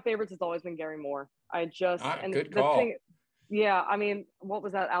 One of my favorites has always been Gary Moore. Good call. Yeah, I mean, what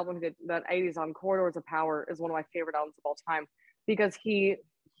was that album he did, that 80s on Corridors of Power, is one of my favorite albums of all time, because he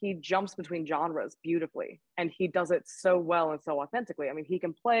jumps between genres beautifully, and he does it so well and so authentically. I mean, he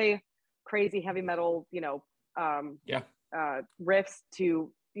can play crazy heavy metal, riffs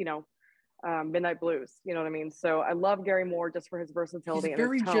to, Midnight Blues, you know what I mean? So I love Gary Moore just for his versatility. He's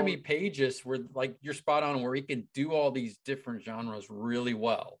very Jimmy Page-ish, where like you're spot on, where he can do all these different genres really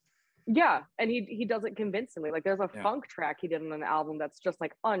well. Yeah, and he does it convincingly. Like, there's a funk track he did on an album that's just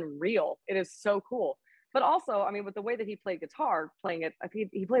like unreal. It is so cool. But also, I mean, with the way that he played guitar, playing it,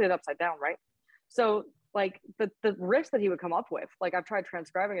 he played it upside down, right? So like the riffs that he would come up with, like, I've tried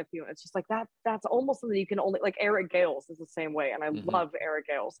transcribing a few, and it's just like that's almost something you can only, like, Eric Gales is the same way, and I love Eric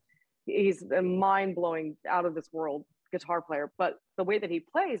Gales. He's a mind-blowing, out of this world guitar player. But the way that he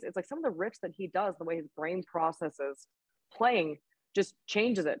plays, it's like some of the riffs that he does, the way his brain processes playing, just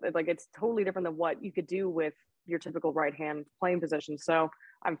changes it. Like, it's totally different than what you could do with your typical right hand playing position. So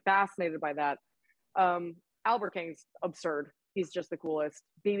I'm fascinated by that. Albert King's absurd. He's just the coolest.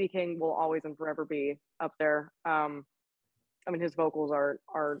 BB King will always and forever be up there. I mean, his vocals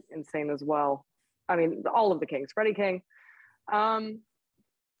are insane as well. I mean, all of the Kings. Freddie King.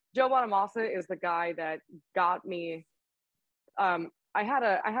 Joe Bonamassa is the guy that got me. I had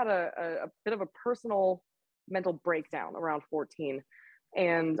a bit of a personal mental breakdown around 14,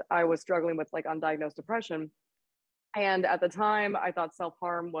 and I was struggling with like undiagnosed depression. And at the time, I thought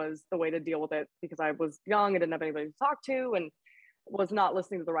self-harm was the way to deal with it, because I was young and didn't have anybody to talk to, and was not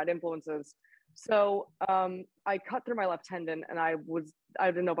listening to the right influences. So I cut through my left tendon, and I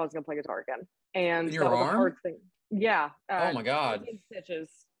didn't know if I was going to play guitar again. And in your that was arm? a hard thing. Yeah. Oh my God. 18 stitches.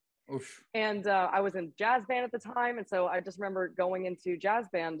 Oof. And I was in jazz band at the time. And so I just remember going into jazz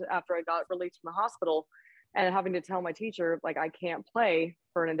band after I got released from the hospital and having to tell my teacher, like, I can't play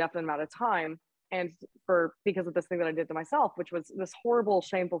for an indefinite amount of time. And because of this thing that I did to myself, which was this horrible,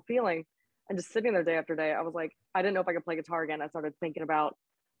 shameful feeling. And just sitting there day after day, I was like, I didn't know if I could play guitar again. I started thinking about,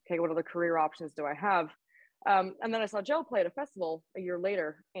 okay, what other career options do I have? And then I saw Joe play at a festival a year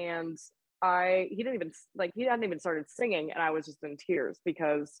later, and he hadn't even started singing, and I was just in tears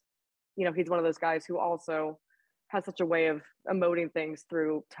because, you know, he's one of those guys who also has such a way of emoting things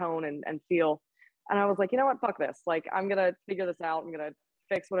through tone and feel. And I was like, you know what, fuck this. Like, I'm going to figure this out. I'm going to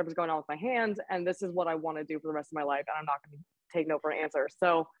fix whatever's going on with my hand. And this is what I want to do for the rest of my life. And I'm not going to take no for an answer.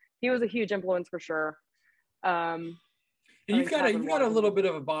 So he was a huge influence for sure. And you've got a little bit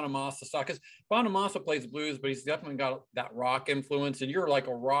of a Bonamassa stock, because Bonamassa plays blues, but he's definitely got that rock influence. And you're like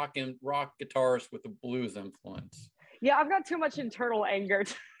a rock guitarist with a blues influence. Yeah, I've got too much internal anger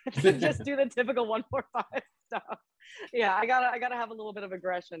to just do the typical 1-4-5 stuff. Yeah, I gotta have a little bit of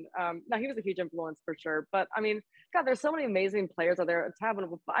aggression. No, he was a huge influence for sure. But I mean, God, there's so many amazing players out there.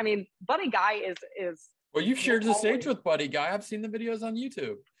 I mean, Buddy Guy is. Well, you've shared the stage with Buddy Guy. I've seen the videos on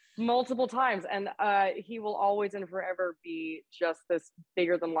YouTube multiple times, and he will always and forever be just this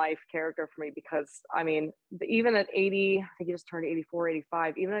bigger than life character for me, because I mean, even at 80, I think he just turned 84,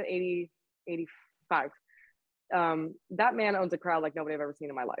 85, even at 80, 85, that man owns a crowd like nobody I've ever seen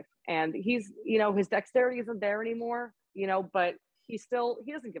in my life. And he's, you know, his dexterity isn't there anymore, you know, but he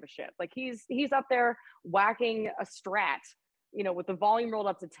doesn't give a shit. Like he's up there whacking a Strat, you know, with the volume rolled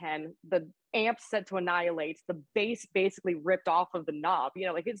up to 10, the amp set to annihilate, the bass basically ripped off of the knob, you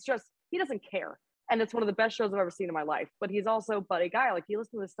know, like it's just, he doesn't care. And it's one of the best shows I've ever seen in my life. But he's also Buddy Guy. Like, he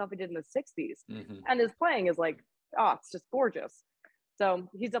listened to the stuff he did in the 60s. Mm-hmm. And his playing is like, oh, it's just gorgeous. So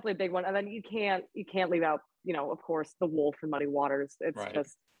he's definitely a big one. And then you can't leave out, you know, of course, The Wolf and Muddy Waters. It's right.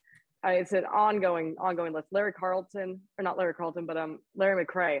 Just, it's an ongoing list. Larry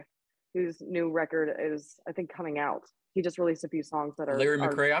McRae, whose new record is, I think, coming out. He just released a few songs that are Larry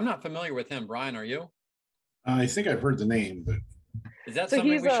McRae. I'm not familiar with him. Brian, are you? I think I've heard the name, but is that something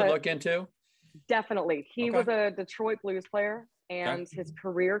we should look into? Definitely. He was a Detroit blues player, and his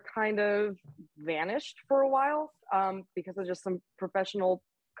career kind of vanished for a while because of just some professional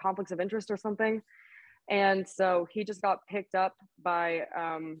conflicts of interest or something. And so he just got picked up by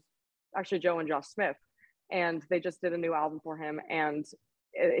actually Joe and Josh Smith, and they just did a new album for him. And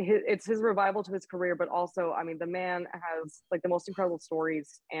it's his revival to his career, but also, I mean, the man has like the most incredible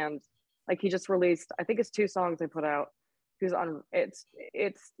stories, and like he just released, I think it's 2 songs they put out. He's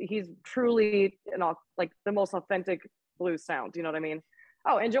truly like the most authentic blues sound. You know what I mean?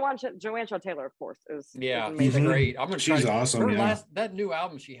 Oh, and Joanne Shaw Taylor, of course, is amazing. Great. I'm gonna She's awesome. That new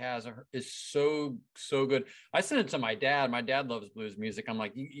album she has is so good. I sent it to my dad. My dad loves blues music. I'm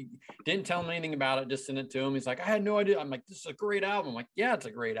like, you didn't tell him anything about it. Just sent it to him. He's like, I had no idea. I'm like, this is a great album. I'm like, yeah, it's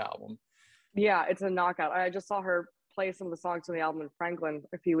a great album. Yeah, it's a knockout. I just saw her play some of the songs from the album in Franklin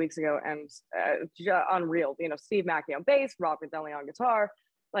a few weeks ago, and unreal. You know, Steve Mackey on bass, Rob Deli on guitar,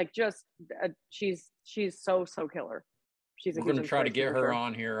 like just she's so killer. We're going to try to get her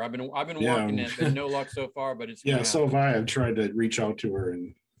on here. I've been working it, but no luck so far. But it's so have I. I've tried to reach out to her,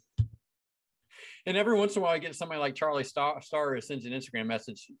 and every once in a while I get somebody like Charlie Starr who sends an Instagram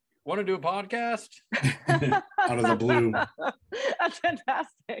message. Want to do a podcast? Out of the blue. That's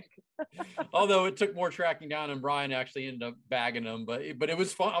fantastic. Although it took more tracking down, and Brian actually ended up bagging them, but it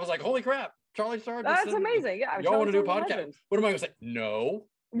was fun. I was like, holy crap, Charlie Starr. That's amazing. Yeah, y'all want to do a podcast? Legend. What am I going to say? No.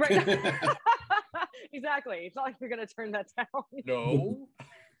 Right. Exactly. It's not like you're going to turn that down. No.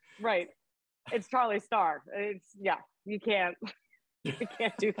 Right. It's Charlie Starr. You can't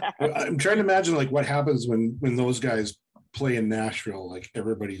do that. I'm trying to imagine like what happens when those guys play in Nashville. Like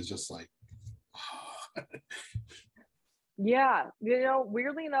everybody is just like, yeah. You know,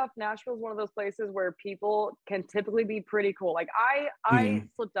 weirdly enough, Nashville is one of those places where people can typically be pretty cool. Like I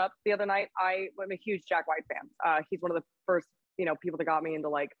slipped up the other night. I'm a huge Jack White fan. He's one of the first, you know, people that got me into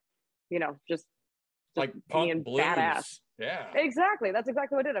like, you know, just like being blues. Badass. Yeah, exactly. That's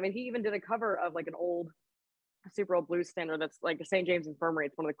exactly what I did. I mean, he even did a cover of like an old, super old blues standard that's like St. James Infirmary.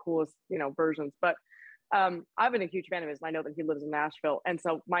 It's one of the coolest, you know, versions. But I've been a huge fan of his, and I know that he lives in Nashville. And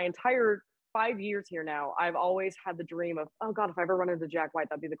so my entire 5 years here now, I've always had the dream of, oh God, if I ever run into Jack White,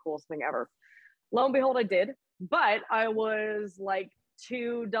 that'd be the coolest thing ever. Lo and behold, I did. But I was like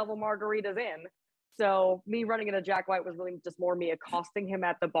 2 double margaritas in So me running into Jack White was really just more me accosting him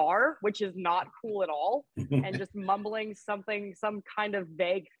at the bar, which is not cool at all, and just mumbling something, some kind of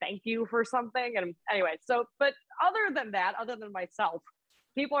vague thank you for something. And anyway, so, but other than that, other than myself,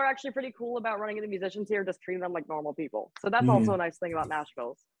 people are actually pretty cool about running into musicians here, just treating them like normal people. So that's also a nice thing about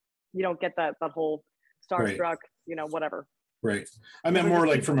Nashville. You don't get that whole starstruck, whatever. Right. I meant more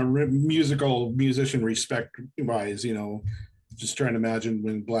like from a musician respect wise, just trying to imagine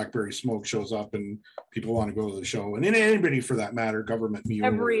when Blackberry Smoke shows up and people want to go to the show, and anybody for that matter, government mule,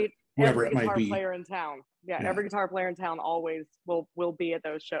 whoever it might be. Player in town. Yeah, every guitar player in town always will be at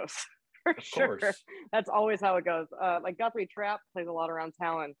those shows. For sure. That's always how it goes. Like Guthrie Trapp plays a lot around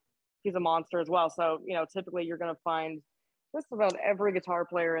town, and he's a monster as well. So, typically you're going to find just about every guitar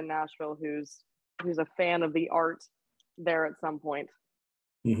player in Nashville who's a fan of the art there at some point.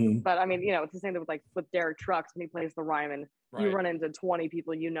 But I mean, it's the same thing with Derek Trucks when he plays the Ryman. Right. You run into 20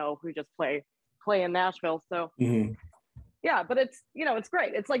 people who just play in Nashville. So yeah, but it's it's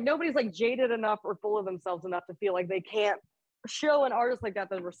great. It's like nobody's like jaded enough or full of themselves enough to feel like they can't show an artist like that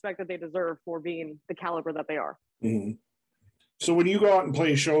the respect that they deserve for being the caliber that they are. So when you go out and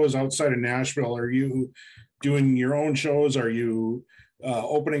play shows outside of Nashville, are you doing your own shows? Are you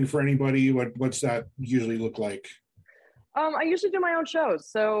opening for anybody? What's that usually look like? I usually do my own shows.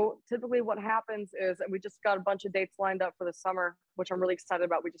 So typically what happens is we just got a bunch of dates lined up for the summer, which I'm really excited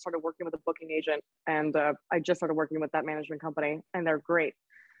about. We just started working with a booking agent, and I just started working with that management company, and they're great.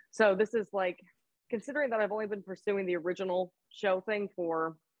 So this is like, considering that I've only been pursuing the original show thing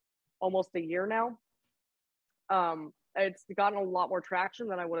for almost a year now, it's gotten a lot more traction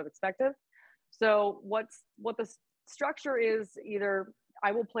than I would have expected. So what the structure is, either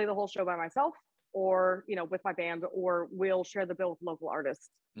I will play the whole show by myself, or with my band, or we'll share the bill with local artists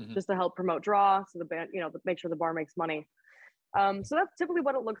just to help promote draw, so the band, make sure the bar makes money. So that's typically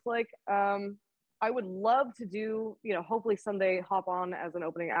what it looks like. I would love to do, hopefully someday hop on as an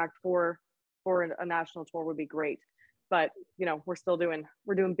opening act for a national tour would be great. But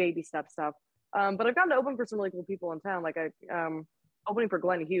we're doing baby step stuff. But I've gotten to open for some really cool people in town. Like opening for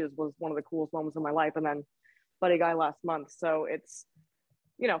Glenn Hughes was one of the coolest moments of my life, and then Buddy Guy last month. So it's,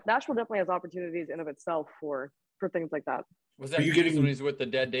 Nashville definitely has opportunities in of itself for things like that. Was that Hughes when he's with the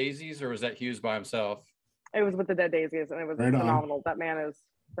Dead Daisies, or was that Hughes by himself? It was with the Dead Daisies, and it was phenomenal. That man is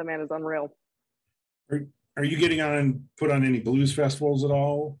unreal. Are you getting on and put on any blues festivals at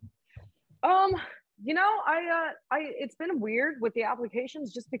all? It's been weird with the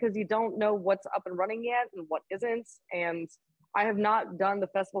applications just because you don't know what's up and running yet and what isn't. And I have not done the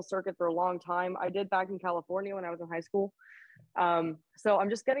festival circuit for a long time. I did back in California when I was in high school. So I'm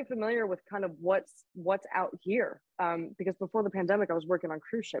just getting familiar with kind of what's out here. Because before the pandemic, I was working on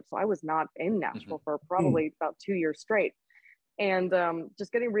cruise ships. So I was not in Nashville for probably about 2 years straight. And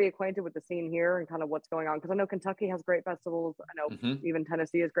just getting reacquainted with the scene here and kind of what's going on. Because I know Kentucky has great festivals. I know even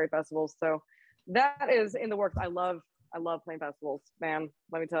Tennessee has great festivals. So that is in the works. I love playing festivals, man.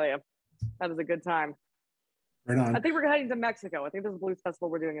 Let me tell you, that is a good time. Right on. I think we're heading to Mexico. I think there's a blues festival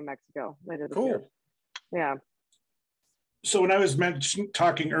we're doing in Mexico later this year. Yeah. So when I was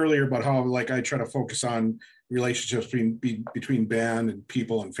talking earlier about how I try to focus on relationships between band and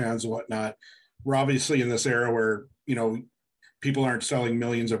people and fans and whatnot, we're obviously in this era where people aren't selling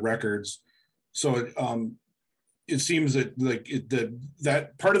millions of records, so it seems that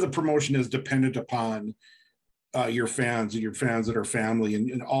that part of the promotion is dependent upon your fans and your fans that are family,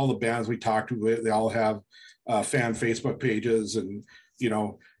 and all the bands we talked to, they all have fan Facebook pages, and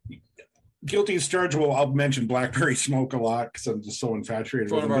Guilty as Charged. Well, I'll mention Blackberry Smoke a lot because I'm just so infatuated.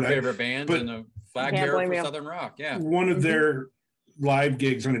 It's one of our favorite bands in the flag bearer for Southern rock. Yeah, one of their live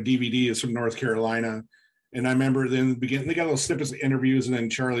gigs on a DVD is from North Carolina. And I remember in the beginning, they got little snippets of interviews, and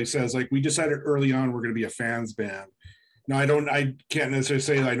then Charlie says, we decided early on we're going to be a fans band. Now, I can't necessarily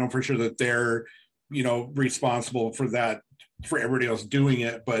say that I know for sure that they're, responsible for that, for everybody else doing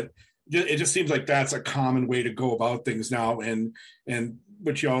it, but it just seems like that's a common way to go about things now. And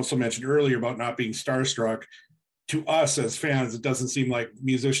what you also mentioned earlier about not being starstruck, to us as fans, it doesn't seem like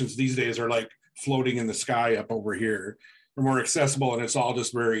musicians these days are floating in the sky up over here. They're more accessible, and it's all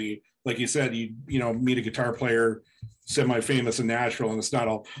just very, like you said, you meet a guitar player semi-famous in Nashville, and it's not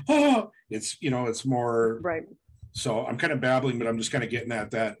all it's it's more right. So I'm kind of babbling, but I'm just kind of getting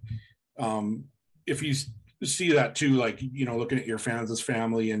at that. If you see that too, looking at your fans as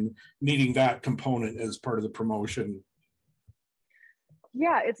family and needing that component as part of the promotion.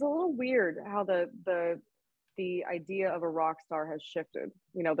 Yeah, it's a little weird how the idea of a rock star has shifted.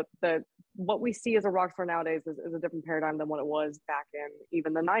 The what we see as a rock star nowadays is a different paradigm than what it was back in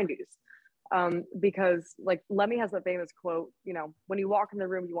even the 90s. Because like Lemmy has that famous quote, you know, when you walk in the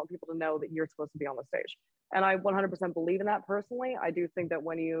room, you want people to know that you're supposed to be on the stage. And I 100% believe in that personally. I do think that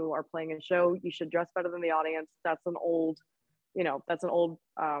when you are playing a show, you should dress better than the audience. That's an old, you know, what's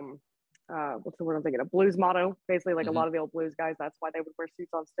the word I'm thinking of? Blues motto. Basically, like a lot of the old blues guys, that's why they would wear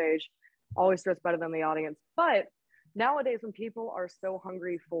suits on stage. Always dress better than the audience. But nowadays, when people are so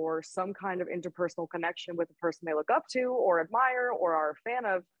hungry for some kind of interpersonal connection with the person they look up to or admire or are a fan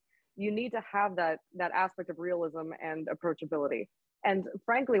of, you need to have that aspect of realism and approachability. And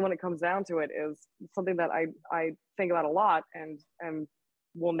frankly, when it comes down to it, is something that I think about a lot and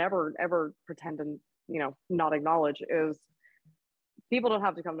will never ever pretend to, you know, not acknowledge, is people don't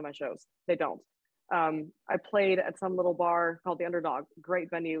have to come to my shows. They don't. I played at some little bar called the Underdog, great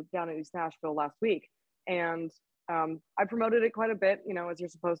venue down in East Nashville last week, and I promoted it quite a bit, you know, as you're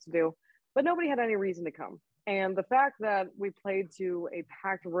supposed to do, but nobody had any reason to come. And the fact that we played to a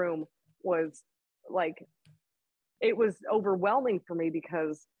packed room was like, it was overwhelming for me,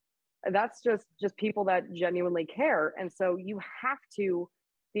 because that's just people that genuinely care. And so you have to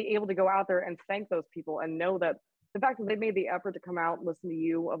be able to go out there and thank those people and know that the fact that they made the effort to come out and listen to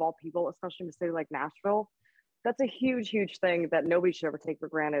you, of all people, especially in a city like Nashville, that's a huge, huge thing that nobody should ever take for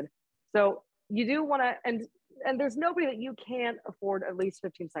granted. So you do want to, and there's nobody that you can't afford at least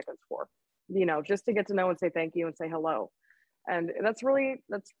 15 seconds for, you know, just to get to know and say thank you and say hello. And that's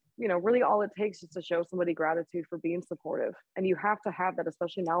you know, really all it takes, is to show somebody gratitude for being supportive. And you have to have that,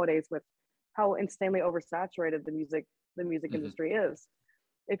 especially nowadays with how insanely oversaturated the music industry is.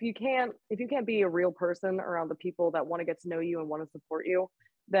 If you can't be a real person around the people that want to get to know you and want to support you,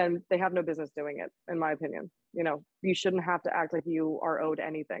 then they have no business doing it, in my opinion. You know, you shouldn't have to act like you are owed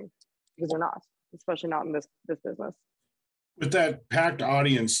anything, because you're not, especially not in this business. With that packed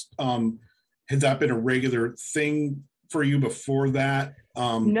audience, had that been a regular thing for you before that?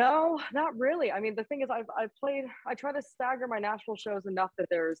 No, not really. I mean, the thing is, I try to stagger my Nashville shows enough that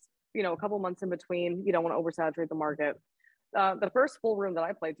there's, you know, a couple months in between. You don't want to oversaturate the market. The first full room that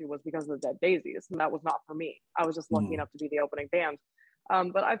I played to was because of the Dead Daisies, and that was not for me. I was just lucky enough to be the opening band.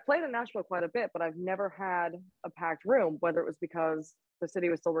 But I've played in Nashville quite a bit, but I've never had a packed room, whether it was because the city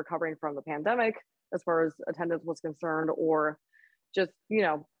was still recovering from the pandemic as far as attendance was concerned, or just, you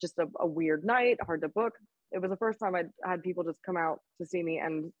know, just a weird night, hard to book. It was the first time I'd had people just come out to see me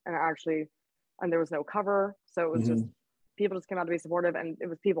and there was no cover. So it was just, people just came out to be supportive, and it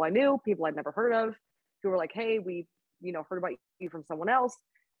was people I knew, people I'd never heard of, who were like, hey, we, you know, heard about you from someone else.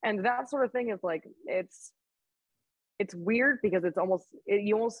 And that sort of thing is like, it's weird, because it's almost,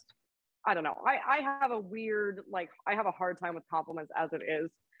 I don't know. I have a weird, like, I have a hard time with compliments as it is.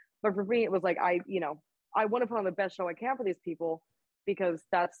 But for me, it was like, I want to put on the best show I can for these people, because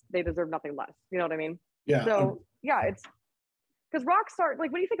they deserve nothing less. You know what I mean? Yeah. So yeah, it's because rock star,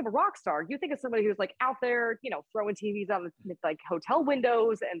 like when you think of a rock star, you think of somebody who's like out there, you know, throwing TVs out of like hotel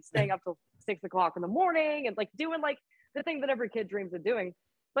windows and staying up till 6 o'clock in the morning and like doing like the thing that every kid dreams of doing.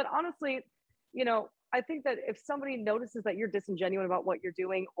 But honestly, you know, I think that if somebody notices that you're disingenuous about what you're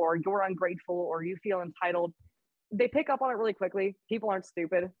doing, or you're ungrateful, or you feel entitled, they pick up on it really quickly. People aren't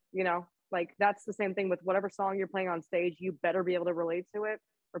stupid, you know, like that's the same thing with whatever song you're playing on stage. You better be able to relate to it,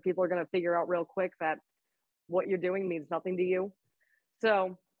 or people are going to figure out real quick that what you're doing means nothing to you.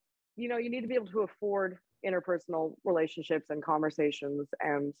 So, you know, you need to be able to afford interpersonal relationships and conversations,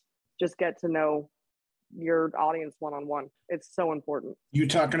 and just get to know your audience one-on-one. It's so important. You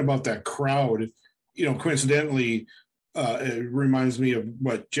talking about that crowd, you know, coincidentally, it reminds me of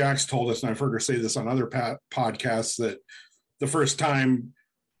what Jax told us, and I've heard her say this on other podcasts, that the first time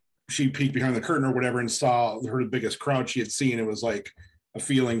she peeked behind the curtain or whatever and saw the biggest crowd she had seen, it was like a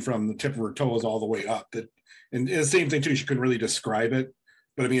feeling from the tip of her toes all the way up. And the same thing too, she couldn't really describe it,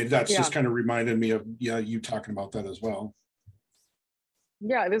 but I mean, that's just kind of reminded me of, you talking about that as well.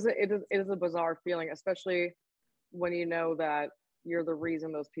 Yeah, it is a bizarre feeling, especially when you know that you're the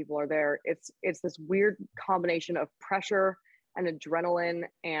reason those people are there. It's this weird combination of pressure and adrenaline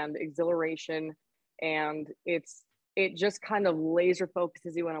and exhilaration, and it just kind of laser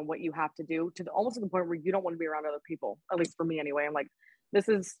focuses you in on what you have to do, to almost to the point where you don't want to be around other people. At least for me, anyway. I'm like, this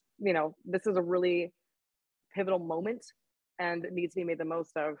is a really pivotal moment, and it needs to be made the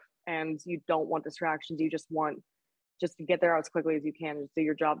most of. And you don't want distractions. You just want to get there as quickly as you can and do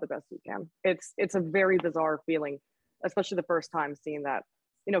your job the best you can. It's a very bizarre feeling, especially the first time seeing that,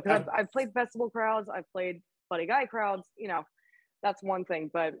 you know, because I've played festival crowds, I've played Buddy Guy crowds, you know, that's one thing.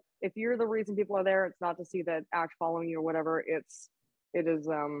 But if you're the reason people are there, it's not to see that act following you or whatever. It's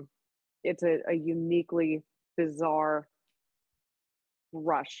a uniquely bizarre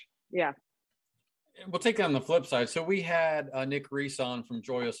rush. Yeah. we'll take it on the flip side. So we had Nick Reese on from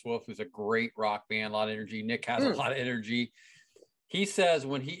Joyous Wolf, who's a great rock band, a lot of energy. Nick has a lot of energy. He says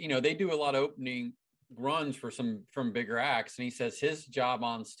when he, they do a lot of opening runs from bigger acts, and he says his job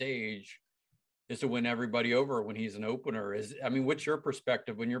on stage is to win everybody over when he's an opener. What's your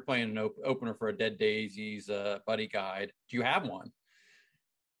perspective when you're playing an opener for a Dead Daisies Buddy Guide? Do you have one?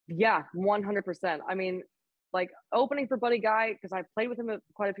 Yeah, 100%. I mean, like opening for Buddy Guy, because I played with him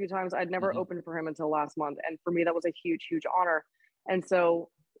quite a few times. I'd never opened for him until last month. And for me, that was a huge, huge honor. And so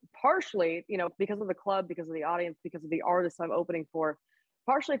partially, because of the club, because of the audience, because of the artists I'm opening for,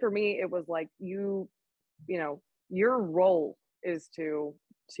 partially for me, it was like your role is to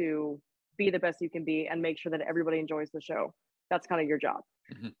be the best you can be and make sure that everybody enjoys the show. That's kind of your job.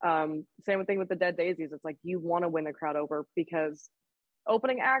 Same thing with the Dead Daisies. It's like you want to win the crowd over because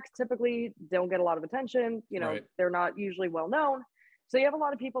opening acts typically don't get a lot of attention. Right. They're not usually well known. So you have a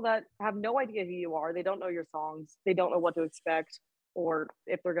lot of people that have no idea who you are. They don't know your songs. They don't know what to expect or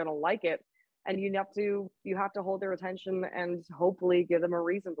if they're going to like it. And you have to hold their attention and hopefully give them a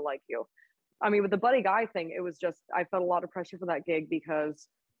reason to like you. I mean, with the Buddy Guy thing, it was just, I felt a lot of pressure for that gig because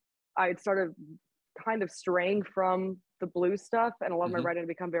I had started kind of straying from the blues stuff and a lot of my writing had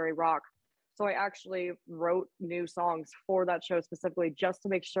become very rock. So I actually wrote new songs for that show specifically just to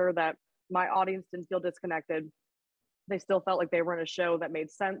make sure that my audience didn't feel disconnected. They still felt like they were in a show that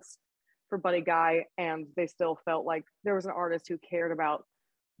made sense for Buddy Guy, and they still felt like there was an artist who cared about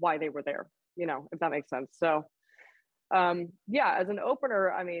why they were there, if that makes sense. So, as an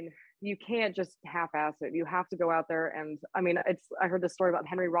opener, I mean, you can't just half-ass it. You have to go out there and, I heard this story about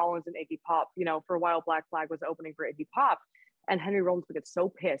Henry Rollins and Iggy Pop. For a while, Black Flag was opening for Iggy Pop. And Henry Rollins would get so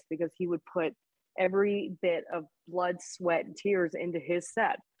pissed because he would put every bit of blood, sweat, and tears into his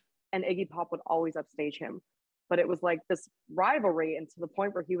set. And Iggy Pop would always upstage him. But it was like this rivalry. And to the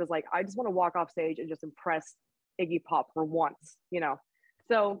point where he was like, I just want to walk off stage and just impress Iggy Pop for once,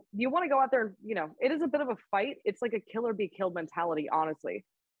 So you want to go out there and, it is a bit of a fight. It's like a kill or be killed mentality, honestly.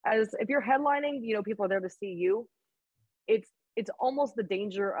 As if you're headlining, people are there to see you. It's almost the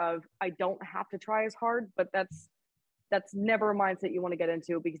danger of, I don't have to try as hard, but that's never a mindset you want to get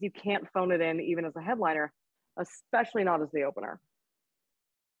into because you can't phone it in even as a headliner, especially not as the opener.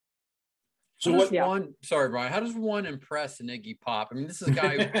 So sorry, Brian, how does one impress an Iggy Pop? I mean, this is a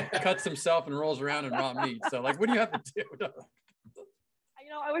guy who cuts himself and rolls around in raw meat. So like, what do you have to do?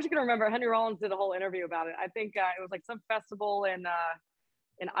 I wish I could remember. Henry Rollins did a whole interview about it. I think it was like some festival in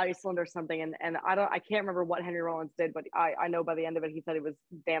Iceland or something. And I can't remember what Henry Rollins did, but I know by the end of it, he said he was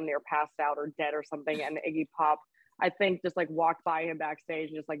damn near passed out or dead or something. And Iggy Pop, I think, just like walked by him backstage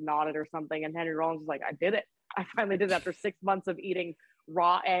and just like nodded or something. And Henry Rollins was like, I did it. I finally did it after 6 months of eating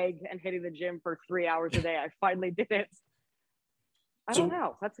raw egg and hitting the gym for 3 hours a day. I finally did it. I don't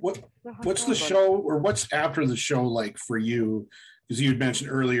know. What's the show or what's after the show like for you? Because you had mentioned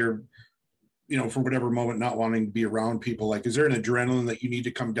earlier, for whatever moment, not wanting to be around people. Like, is there an adrenaline that you need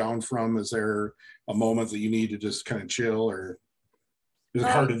to come down from? Is there a moment that you need to just kind of chill, or is it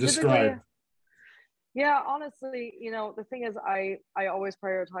hard to describe? Yeah, honestly, the thing is, I always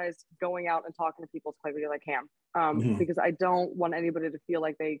prioritize going out and talking to people as quickly as I can, because I don't want anybody to feel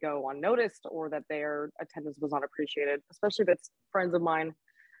like they go unnoticed or that their attendance was not appreciated, especially if it's friends of mine.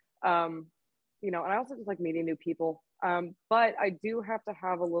 And I also just like meeting new people. But I do have to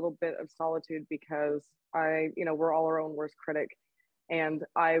have a little bit of solitude because we're all our own worst critic. And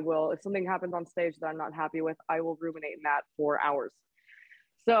I will, if something happens on stage that I'm not happy with, I will ruminate in that for hours.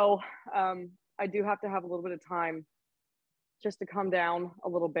 So, I do have to have a little bit of time just to come down a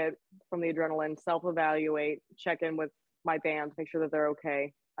little bit from the adrenaline, self-evaluate, check in with my band, make sure that they're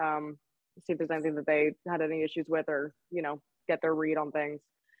okay. See if there's anything that they had any issues with or, get their read on things.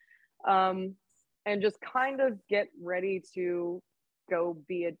 And just kind of get ready to go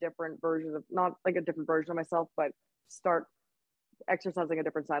be a different version of, not like a different version of myself, but start exercising a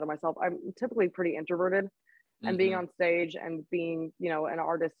different side of myself. I'm typically pretty introverted. And being on stage and being, an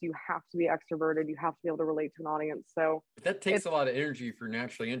artist, you have to be extroverted. You have to be able to relate to an audience. So that takes a lot of energy if you're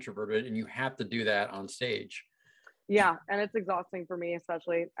naturally introverted, and you have to do that on stage. Yeah. And it's exhausting for me,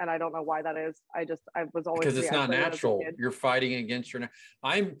 especially. And I don't know why that is. I was always, because it's not natural. You're fighting against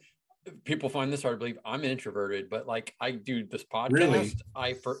people find this hard to believe. I'm introverted, but like I do this podcast. Really?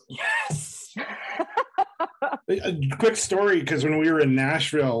 Yes. A quick story. Cause when we were in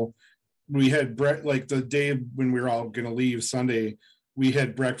Nashville, we had like the day when we were all going to leave Sunday, we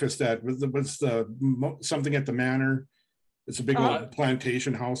had breakfast at what's the something at the Manor. It's a big old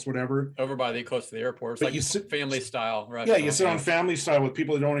plantation house, whatever. Over by the close to the airport. It's But like you sit, family style, right? Yeah, you sit on family style with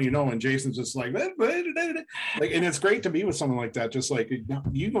people that don't even know, and Jason's just like, and it's great to be with someone like that. Just like,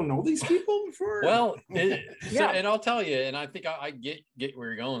 you don't know these people before. Well, and I'll tell you, and I think I get where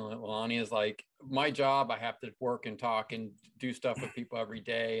you're going, Leilani, is like my job. I have to work and talk and do stuff with people every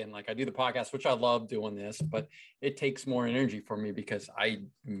day, and like I do the podcast, which I love doing this, but it takes more energy for me because I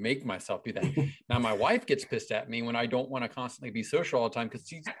make myself do that. Now, my wife gets pissed at me when I don't want to constantly be social all the time because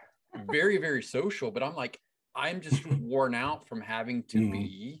she's very, very social, but I'm like, I'm just worn out from having to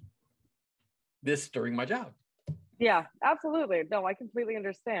be this during my job. Yeah, absolutely. No, I completely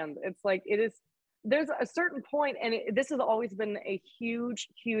understand. It's like, there's a certain point, and this has always been a huge,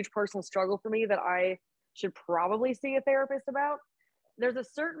 huge personal struggle for me that I should probably see a therapist about. There's a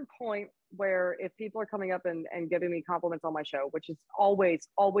certain point where if people are coming up and giving me compliments on my show, which is always,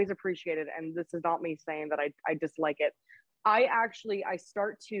 always appreciated, and this is not me saying that I dislike it, I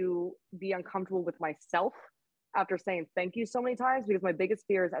start to be uncomfortable with myself after saying thank you so many times, because my biggest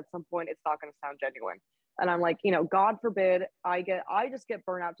fear is at some point it's not going to sound genuine. And I'm like, God forbid I just get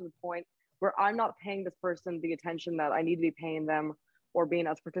burnt out to the point where I'm not paying this person the attention that I need to be paying them, or being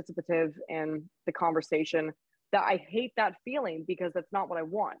as participative in the conversation. That I hate that feeling, because that's not what I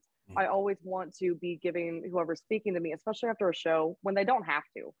want. I always want to be giving whoever's speaking to me, especially after a show, when they don't have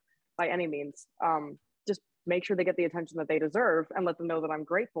to by any means, just make sure they get the attention that they deserve and let them know that I'm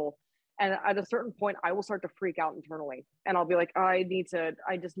grateful. And at a certain point, I will start to freak out internally, and I'll be like, I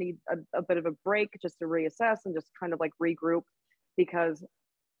just need a bit of a break just to reassess and just kind of like regroup, because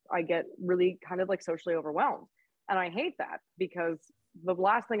I get really kind of like socially overwhelmed. And I hate that, because the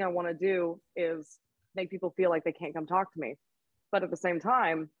last thing I want to do is make people feel like they can't come talk to me. But at the same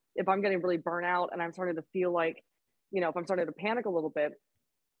time, if I'm getting really burnt out and I'm starting to feel like, if I'm starting to panic a little bit,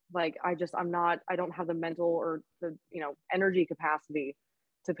 like I don't have the mental or the, energy capacity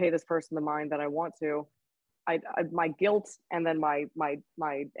to pay this person the mind that I want to. My guilt and then my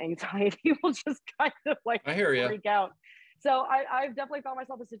anxiety will just kind of like I hear you. Freak out. So I've definitely found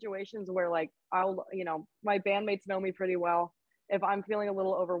myself in situations where like my bandmates know me pretty well. If I'm feeling a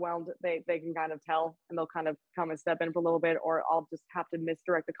little overwhelmed, they can kind of tell, and they'll kind of come and step in for a little bit, or I'll just have to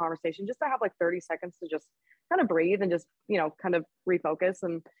misdirect the conversation just to have like 30 seconds to just kind of breathe and just, kind of refocus.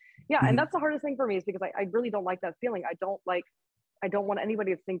 And and that's the hardest thing for me, is because I really don't like that feeling. I don't want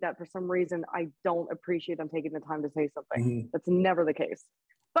anybody to think that for some reason I don't appreciate them taking the time to say something. That's never the case.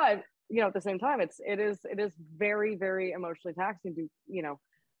 But, at the same time, it is very, very emotionally taxing to,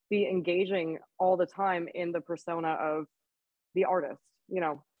 be engaging all the time in the persona of the artist.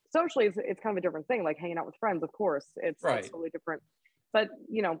 Socially it's kind of a different thing, like hanging out with friends, of course, it's totally different. But,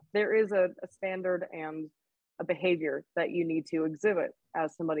 there is a standard and a behavior that you need to exhibit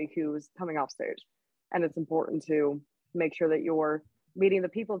as somebody who's coming off stage. And it's important to make sure that you're meeting the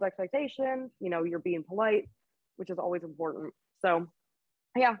people's expectation, you're being polite, which is always important. So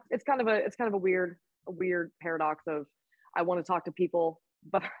yeah, it's kind of a weird paradox of, I want to talk to people,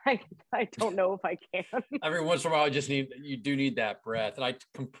 but I don't know if I can. Every once in a while, you do need that breath. And I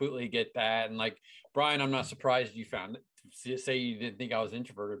completely get that. And like, Brian, I'm not surprised you found it. Say you didn't think I was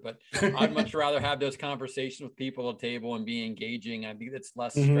introverted, but I'd much rather have those conversations with people at the table and be engaging. I think it's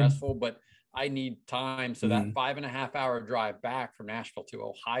less stressful, but I need time. So that 5.5 hour drive back from Nashville to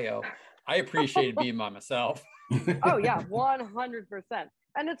Ohio, I appreciated being by myself. Oh yeah, 100%.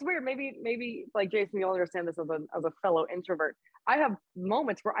 And it's weird. Maybe like Jason, you'll understand this as a fellow introvert. I have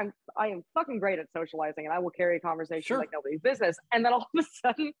moments where I am fucking great at socializing, and I will carry a conversation like nobody's business. And then all of a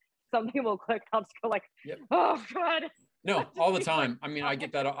sudden, something will click. I'll just go like, "Oh God." No, all the time. I mean, I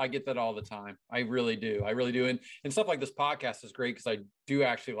get that all the time. I really do. And stuff like this podcast is great because I do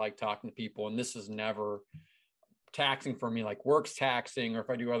actually like talking to people, and this is never taxing for me. Like work's taxing, or if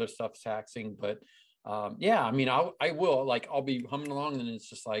I do other stuff's taxing. But I mean, I will, like, I'll be humming along, and it's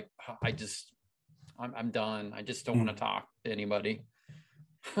just like, I'm done. I just don't want to talk to anybody.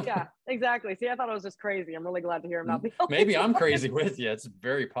 Yeah, exactly. See, I thought I was just crazy. I'm really glad to hear I'm not the only Maybe I'm crazy with you. It's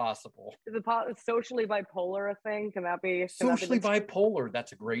very possible. Is it socially bipolar a thing? Can that be socially bipolar?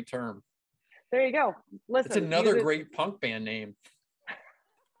 That's a great term. There you go. Listen, it's another great punk band name.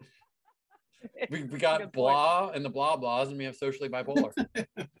 we got blah and the blah blahs, and we have socially bipolar.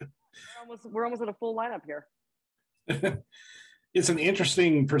 We're almost at a full lineup here. It's an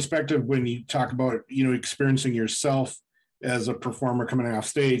interesting perspective when you talk about, experiencing yourself as a performer coming off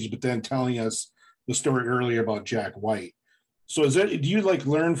stage, but then telling us the story earlier about Jack White. So do you like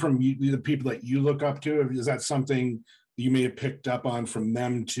learn from the people that you look up to? Is that something you may have picked up on from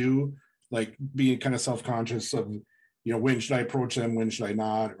them too? Like being kind of self-conscious of, when should I approach them? When should I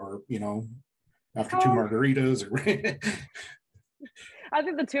not? Or, after two margaritas. I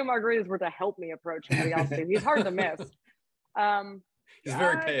think the two margaritas were to help me approach him, to be honest with you. He's hard to miss. He's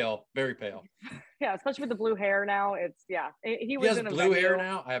very pale, very pale. Yeah, especially with the blue hair now. He was in a blue venue. hair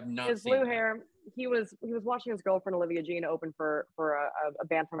now. I have not his seen blue that. hair. He was watching his girlfriend Olivia Jean open for a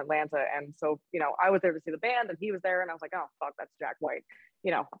band from Atlanta, and so I was there to see the band, and he was there, and I was like, oh fuck, that's Jack White.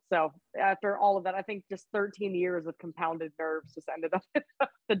 So after all of that, I think just 13 years of compounded nerves just ended up with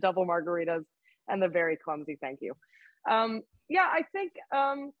the double margaritas and the very clumsy thank you. I think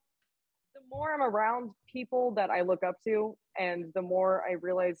the more I'm around people that I look up to, and the more I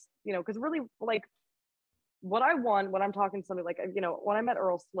realize, because really, like, what I want when I'm talking to somebody, like, when I met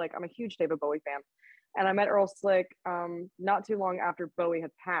Earl Slick, I'm a huge David Bowie fan, and I met Earl Slick not too long after Bowie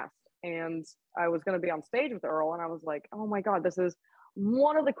had passed, and I was going to be on stage with Earl, and I was like, oh my God, this is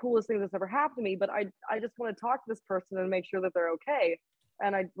one of the coolest things that's ever happened to me, but I just want to talk to this person and make sure that they're okay.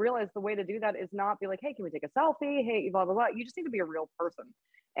 And I realized the way to do that is not be like, hey, can we take a selfie? Hey, blah, blah, blah. You just need to be a real person.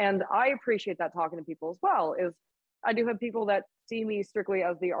 And I appreciate that talking to people as well. Is I do have people that see me strictly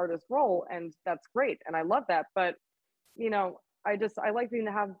as the artist role, and that's great. And I love that. But, I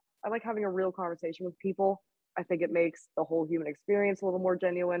like having a real conversation with people. I think it makes the whole human experience a little more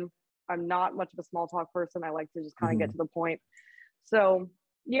genuine. I'm not much of a small talk person. I like to just kind of get to the point. So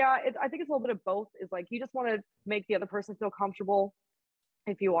yeah, I think it's a little bit of both. Is like, you just want to make the other person feel comfortable.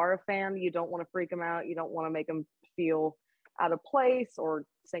 If you are a fan, you don't want to freak them out. You don't want to make them feel out of place or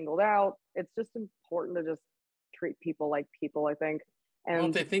singled out. It's just important to just treat people like people, I think. And well,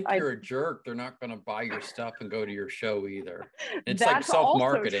 if they think you're a jerk, they're not going to buy your stuff and go to your show either. It's like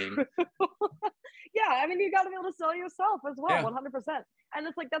self-marketing. Yeah, I mean, you got to be able to sell yourself as well, Yeah. 100%. And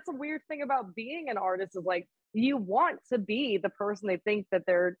it's like, that's a weird thing about being an artist, is like, you want to be the person they think that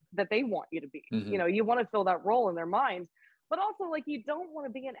they want you to be. Mm-hmm. You want to fill that role in their mind, but also, like, you don't want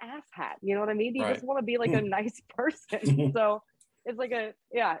to be an asshat. You know what I mean? You just want to be like a nice person. So it's like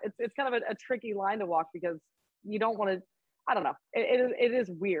it's kind of a tricky line to walk, because you don't want to, I don't know. It is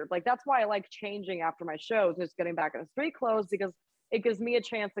weird. Like, that's why I like changing after my shows, just getting back in street clothes, because it gives me a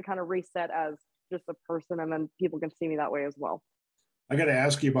chance to kind of reset as just a person, and then people can see me that way as well. I got to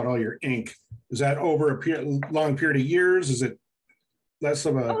ask you about all your ink. Is that over a long period of years? Is it less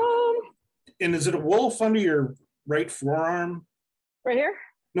of a, and is it a wolf under your right forearm? Right here?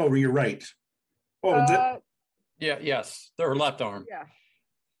 No, you're right. Oh, yes. Their left arm. Yeah.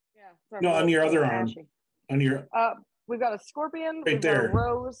 No, on your other arm. On your. We've got a scorpion. Right we've there. got a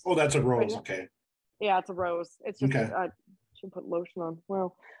rose. Oh, that's a rose. Okay. Yeah, it's a rose. It's just should put lotion on.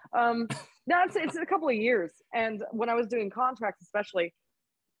 Well, no, it's a couple of years. And when I was doing contracts, especially,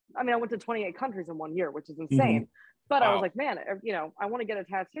 I mean, I went to 28 countries in 1 year, which is insane. Mm-hmm. But wow. I was like, man, I want to get a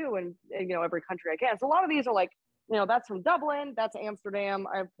tattoo in every country I can. So a lot of these are like, that's from Dublin, that's Amsterdam.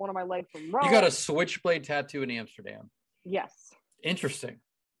 I have one on my leg from Rome. You got a switchblade tattoo in Amsterdam? Yes. Interesting.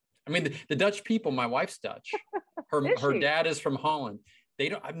 I mean, the Dutch people, my wife's Dutch. Her dad is from Holland. They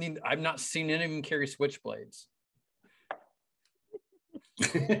don't, I mean, I've not seen any of them carry switchblades.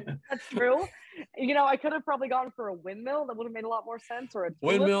 That's true. I could have probably gone for a windmill. That would have made a lot more sense. Or a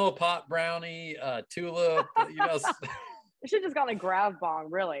tulip. Windmill, pot brownie, tulip. I should have just gotten a grav bong,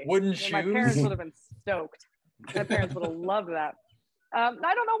 really. Wooden shoes. My parents would have been stoked. My parents would have loved that. I don't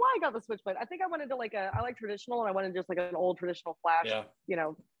know why I got the switchblade. I think I went into I like traditional, and I went into just like an old traditional flash,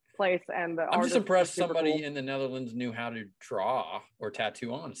 place. And I'm just impressed somebody in the Netherlands knew how to draw or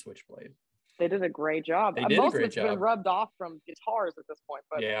tattoo on a switchblade. They did a great job. Most of it's been rubbed off from guitars at this point.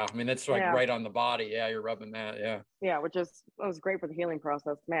 But yeah, I mean, that's like right on the body. Yeah, you're rubbing that. Yeah. Yeah, that was great for the healing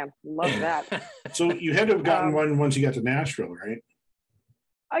process. Man, love that. So you had to have gotten one once you got to Nashville, right?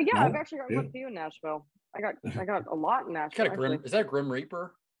 Yeah, no? I've actually got quite a few in Nashville. I got a lot in Nashville. Is that Grim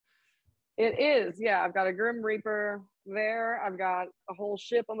Reaper? It is. Yeah, I've got a Grim Reaper there. I've got a whole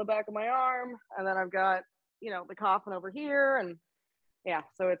ship on the back of my arm, and then I've got the coffin over here, and yeah.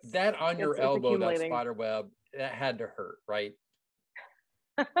 So it's that on your elbow, that spider web, that had to hurt, right?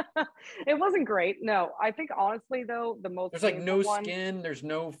 It wasn't great. No, I think honestly though, the most there's like no skin, there's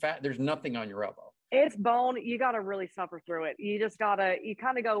no fat, there's nothing on your elbow. It's bone. You got to really suffer through it. You just gotta. You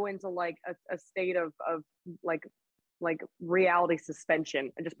kind of go into like a state of like reality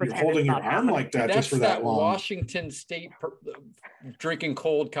suspension and just pretend you're holding it's not your arm like that. That's just for that long. Washington State drinking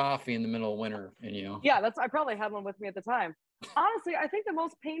cold coffee in the middle of winter, Yeah, I probably had one with me at the time. Honestly, I think the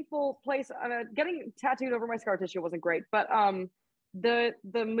most painful place getting tattooed over my scar tissue wasn't great, but the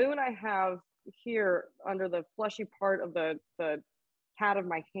moon I have here under the fleshy part of the pad of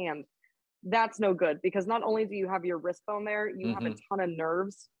my hand, that's no good, because not only do you have your wrist bone there, you have a ton of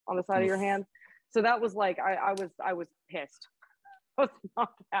nerves on the side of your hand. So that was like I was pissed. was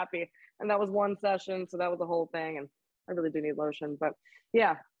not happy. And that was one session. So that was the whole thing. And I really do need lotion, but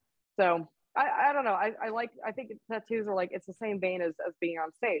yeah. So I don't know. I think tattoos are like, it's the same vein as being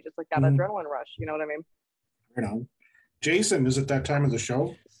on stage. It's like that adrenaline rush. You know what I mean? Right on. Jason, is it that time of the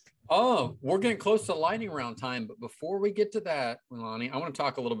show? Oh, we're getting close to lightning round time. But before we get to that, Leilani, I want to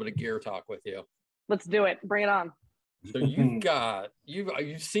talk a little bit of gear talk with you. Let's do it. Bring it on. So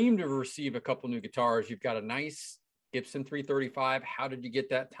you seem to receive a couple new guitars. You've got a nice Gibson 335. How did you get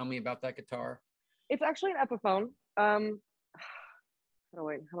that? Tell me about that guitar. It's actually an Epiphone. How do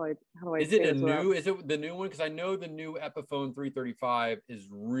I Is it is it the new one? Because I know the new Epiphone 335 is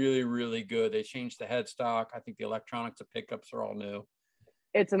really, really good. They changed the headstock. I think the electronics and pickups are all new.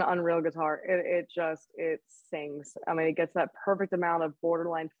 It's an unreal guitar. It sings. I mean, it gets that perfect amount of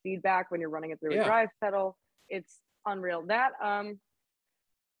borderline feedback when you're running it through a drive pedal. It's unreal. That how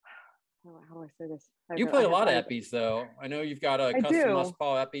do I say this? You play a lot of Epis though. I know you've got a custom Les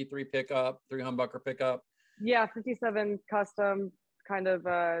Paul Epi 3 pickup, 3 humbucker pickup. Yeah, 57 custom, kind of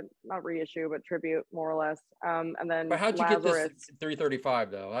not reissue but tribute more or less. And then but how'd you get this 335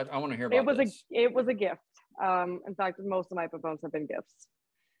 though? I want to hear about this. It was a gift. In fact, most of my Epiphones have been gifts,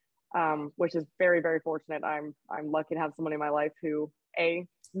 which is very, very fortunate. I'm lucky to have someone in my life who A,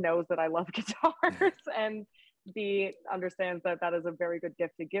 knows that I love guitars and B, understands that is a very good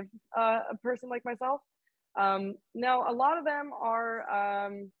gift to give a person like myself. No, a lot of them are I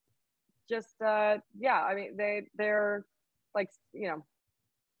mean, they're like, you know,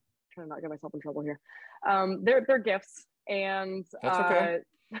 trying to not get myself in trouble here. They're gifts, and that's okay.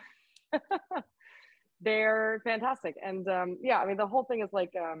 They're fantastic. And I mean, the whole thing is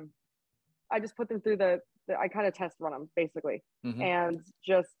like, I just put them through I kind of test run them basically, and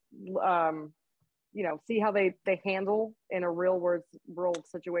just see how they handle in a real world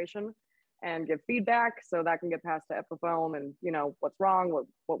situation, and give feedback so that can get passed to Epiphone, and what's wrong,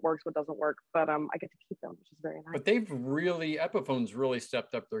 what works, what doesn't work. But I get to keep them, which is very nice. But Epiphone's really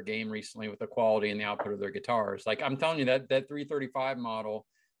stepped up their game recently with the quality and the output of their guitars. Like I'm telling you, that 335 model,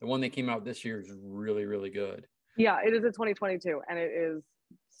 the one that came out this year, is really, really good. Yeah, it is a 2022, and it is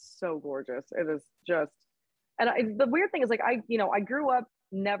so gorgeous. It is just, and the weird thing is, like, I grew up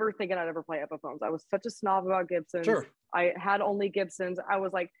never thinking I'd ever play Epiphones. I was such a snob about Gibsons. Sure. I had only Gibsons. I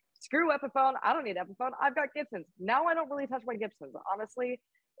was like, screw Epiphone. I don't need Epiphone. I've got Gibsons. Now I don't really touch my Gibsons. Honestly,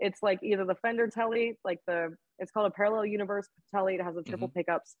 it's like either the Fender Telly, it's called a Parallel Universe Telly. It has the triple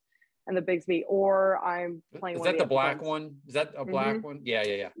pickups and the Bigsby, or I'm playing. Is that the black one? Is that a black one?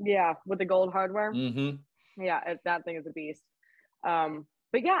 Yeah. Yeah, with the gold hardware. Yeah, that thing is a beast.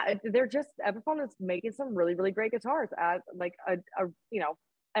 But yeah, they're just, Epiphone is making some really, really great guitars at like a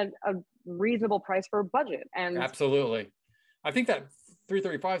reasonable price for a budget. And absolutely, I think that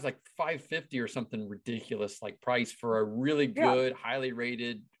 335 is like $550 or something ridiculous like price for a really good, highly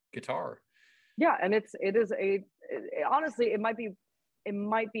rated guitar. Yeah, and honestly, it might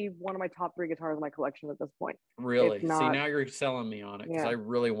be one of my top 3 guitars in my collection at this point. Really? See, now you're selling me on it because I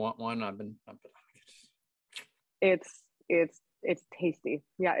really want one. It's tasty.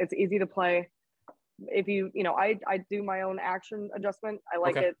 Yeah, it's easy to play. If I do my own action adjustment. I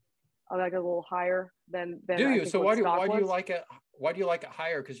like it. I like it a little higher than. Do you? So why do you like it? Why do you like it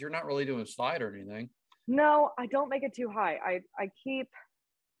higher? Because you're not really doing slide or anything. No, I don't make it too high. I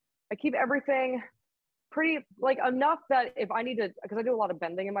keep everything pretty, like, enough that if I need to, because I do a lot of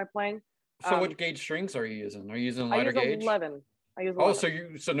bending in my playing. So what gauge strings are you using? Are you using lighter gauge? 11. I use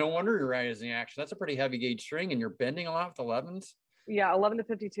 11. So no wonder you're rising action. That's a pretty heavy gauge string, and you're bending a lot with 11s. Yeah, 11 to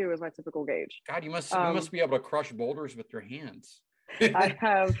 52 is my typical gauge. God, you must be able to crush boulders with your hands. I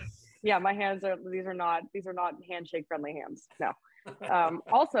have, my hands are. These are not handshake friendly hands. No.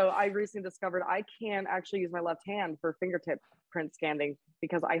 Also, I recently discovered I can actually use my left hand for fingertip print scanning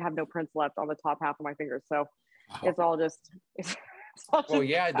because I have no prints left on the top half of my fingers. So it's all just. Those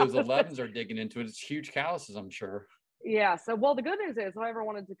 11s are digging into it. It's huge calluses, I'm sure. Yeah. So, the good news is, if I ever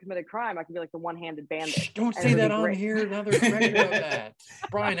wanted to commit a crime, I can be like the one-handed bandit. Shh, don't say that on here. Now there's record of that.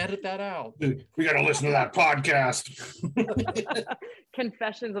 Brian, edit that out. We got to listen to that podcast.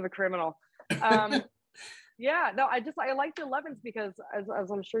 Confessions of a Criminal. Yeah. No, I like the 11s because,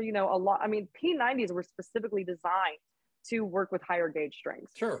 as I'm sure you know, a lot. I mean, P90s were specifically designed to work with higher gauge strings.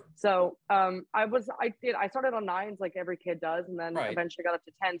 Sure. So I started on 9s like every kid does, and then eventually got up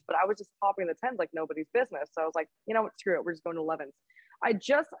to 10s, but I was just popping the 10s like nobody's business. So I was like, you know what, screw it, we're just going to 11s. I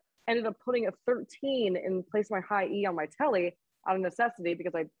just ended up putting a 13 in place of my high E on my telly out of necessity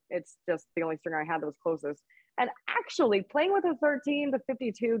because it's just the only string I had that was closest. And actually playing with a 13 to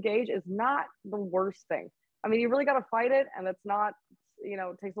 52 gauge is not the worst thing. I mean, you really got to fight it, and it's not, it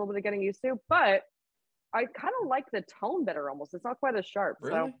takes a little bit of getting used to, but I kind of like the tone better almost. It's not quite as sharp.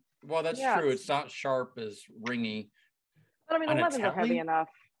 Really? So, Well, that's yeah, true. It's not sharp as ringy. but I mean, On a 11s are heavy telly? enough.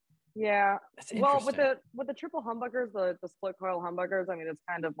 Yeah. That's Well, interesting. with the triple humbuckers, the split coil humbuckers, I mean, it's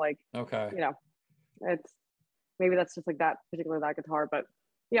kind of like, Okay. you know, it's maybe that's just like that guitar, but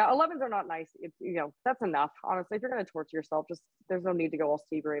yeah, 11s are not nice. It's, you know, that's enough. Honestly, if you're going to torture yourself, just there's no need to go all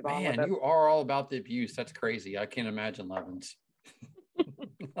Steve Ray Vaughan with Man, it. you are all about the abuse. That's crazy. I can't imagine Levins.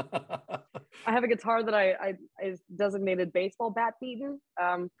 I have a guitar that I is designated baseball bat beaten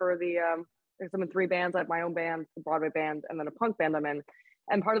for the there's I'm in 3 bands. I have my own band, the Broadway band, and then a punk band I'm in.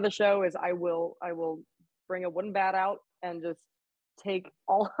 And part of the show is I will bring a wooden bat out and just take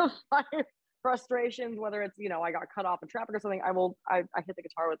all of my frustrations, whether it's, you know, I got cut off in traffic or something, I hit the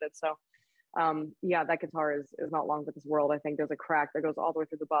guitar with it. So yeah, that guitar is not long for this world. I think there's a crack that goes all the way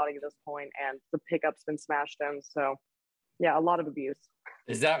through the body at this point, and the pickup's been smashed in. So yeah, a lot of abuse.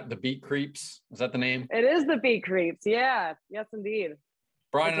 Is that the Beat Creeps? Is that the name? It is the Beat Creeps. Yeah. Yes, indeed.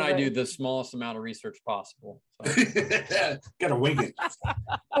 Brian and I do the smallest amount of research possible. So. Gotta wing it.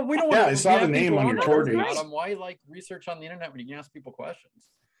 Oh, we don't. Yeah, I saw the name on your tour dates. Why like research on the internet when you can ask people questions?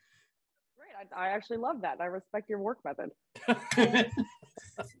 Great. I actually love that. I respect your work method.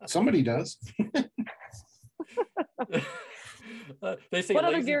 Somebody does. They say what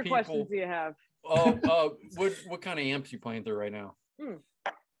other lazy gear people, questions do you have? what kind of amps you playing through right now?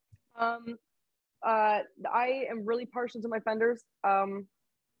 I am really partial to my Fenders.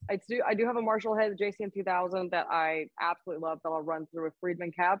 I do have a Marshall head, the JCM 2000, that I absolutely love, that I'll run through a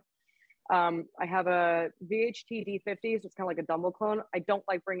Friedman cab. I have a VHT D50, so it's kind of like a Dumble clone. I don't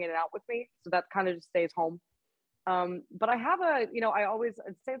like bringing it out with me, so that kind of just stays home. But I have I always,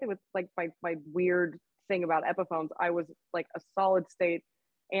 same thing with like my weird thing about Epiphones. I was like a solid state,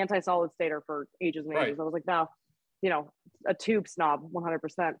 anti-solid stater for ages and ages. Right. I was like, no, a tube snob,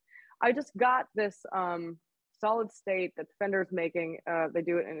 100%. I just got this solid state that Fender's making. They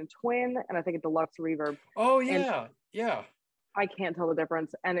do it in a twin and I think a deluxe reverb. Oh yeah, yeah. I can't tell the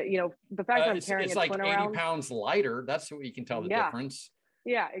difference. And the fact that I'm carrying it's a like twin 80 around, pounds lighter. That's what you can tell the difference.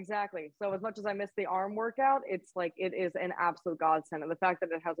 Yeah, exactly. So as much as I miss the arm workout, it's like it is an absolute godsend. And the fact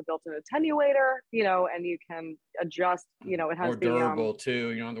that it has a built-in attenuator, and you can adjust, it has more durable too.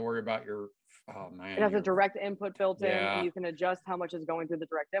 You don't have to worry about your. Oh man, it has a direct input built in, and you can adjust how much is going through the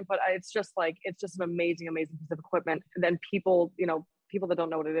direct input. It's just an amazing piece of equipment. And then people that don't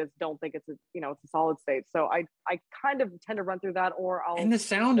know what it is don't think it's a solid state. So I kind of tend to run through that, or I'll. And the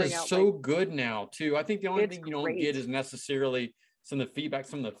sound is so good now too. I think the only thing you don't get is necessarily some of the feedback,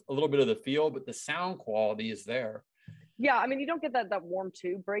 a little bit of the feel, but the sound quality is there. Yeah, I mean, you don't get that warm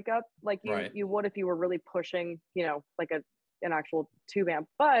tube breakup like you would if you were really pushing, like an actual tube amp.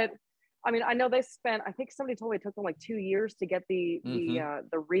 But I mean, I know they spent, I think somebody told me it took them like 2 years to get the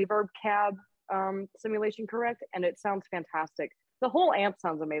reverb cab simulation correct, and it sounds fantastic. The whole amp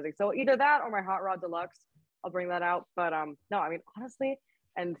sounds amazing. So either that or my Hot Rod Deluxe, I'll bring that out. But no, I mean, honestly,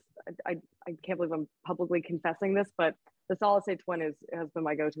 and I can't believe I'm publicly confessing this, but the solid state twin has been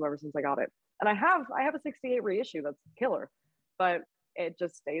my go-to ever since I got it. And I have a 68 reissue that's killer, but it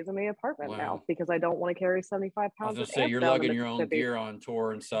just stays in the apartment now because I don't want to carry 75 pounds. I was just say you're lugging your own gear on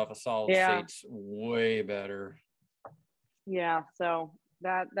tour and stuff. A solid state's way better. Yeah, so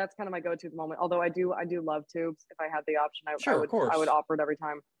that's kind of my go-to at the moment. Although I do love tubes. If I had the option, I would offer it every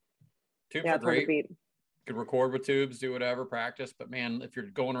time. Tubes are great. You could record with tubes, do whatever, practice. But man, if you're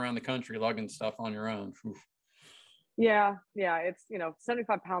going around the country lugging stuff on your own, oof. Yeah, it's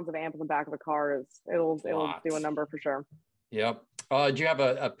 75 pounds of amp in the back of the car it'll do a number for sure. Yep. Do you have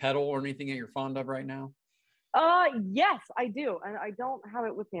a pedal or anything that you're fond of right now? Yes, I do, and I don't have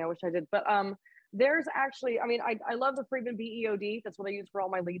it with me. I wish I did, but there's actually, I mean, I love the Friedman BEOD. That's what I use for all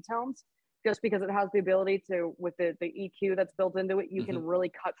my lead tones, just because it has the ability to, with the EQ that's built into it, you can really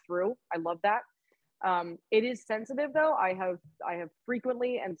cut through. I love that. It is sensitive though. I have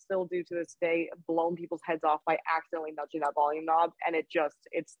frequently and still do to this day blown people's heads off by accidentally nudging that volume knob, and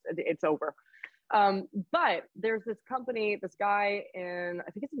it's over. But there's this guy in,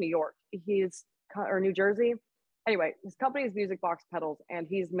 I think it's in New York, or New Jersey. Anyway, his company is Music Box Pedals, and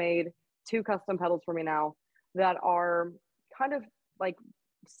he's made 2 custom pedals for me now that are kind of like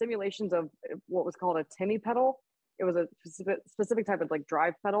simulations of what was called a Timmy pedal. It was a specific type of like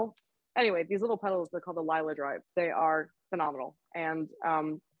drive pedal. Anyway, these little pedals, they're called the Lila Drive. They are phenomenal. And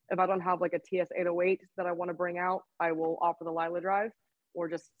if I don't have like a TS-808 that I want to bring out, I will offer the Lila Drive or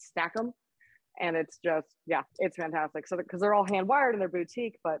just stack them. And it's just, it's fantastic. So because they're all hand wired and they're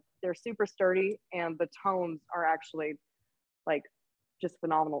boutique, but they're super sturdy, and the tones are actually like just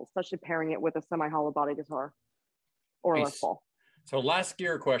phenomenal, especially pairing it with a semi-hollow body guitar or a Les Paul. So last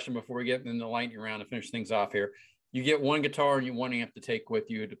gear question before we get into the lightning round to finish things off here. You get one guitar and you one amp to take with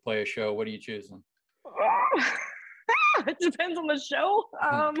you to play a show. What are you choosing? It depends on the show.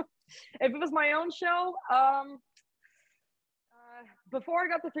 If it was my own show, before I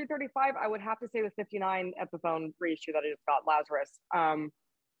got the 335, I would have to say the 59 Epiphone reissue that I just got, Lazarus.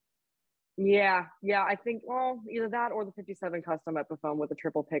 Yeah, I think, well, either that or the 57 custom Epiphone with the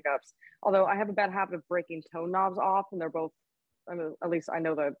triple pickups. Although I have a bad habit of breaking tone knobs off, and they're both, I mean, at least I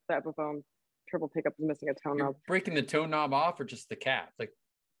know the Epiphone triple pickup is missing a tone knob. Breaking the tone knob off or just the cap? Like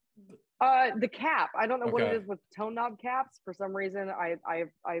the cap. I don't know what it is with tone knob caps. For some reason, I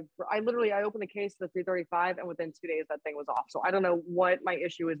literally opened the case of the 335, and within 2 days that thing was off. So I don't know what my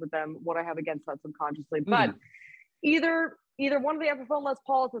issue is with them, what I have against that subconsciously. But either one of the Epiphone Les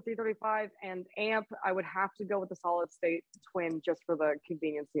Pauls, the 335 and amp, I would have to go with the solid state twin just for the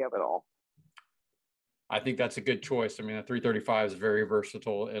conveniency of it all. I think that's a good choice. I mean, the 335 is very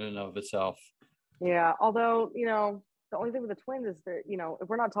versatile in and of itself. Yeah, although, the only thing with the twins is that, if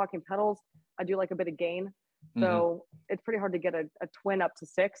we're not talking pedals, I do like a bit of gain. So it's pretty hard to get a twin up to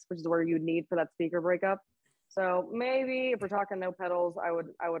 6, which is where you'd need for that speaker breakup. So maybe if we're talking no pedals, I would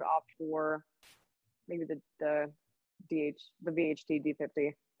opt for maybe the VHT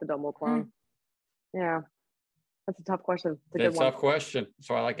D50, the double clone. Yeah, that's a tough question. It's a tough question,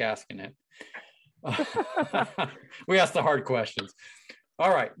 so I like asking it. We ask the hard questions. All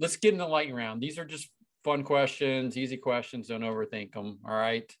right, let's get in the lightning round. These are just fun questions, easy questions. Don't overthink them. All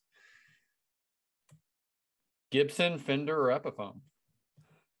right. Gibson, Fender, or Epiphone?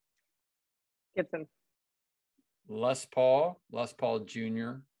 Gibson. Les Paul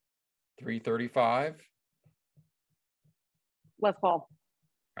Jr., 335. Les Paul.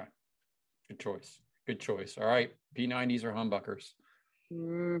 Okay. Good choice. All right. P90s or humbuckers?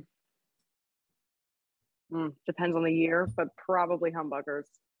 Depends on the year, but probably humbuckers.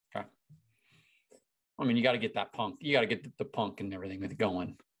 Okay. I mean, you got to get that punk. You got to get the punk and everything with it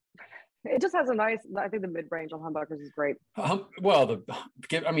going. It just has I think the mid-range on humbuckers is great.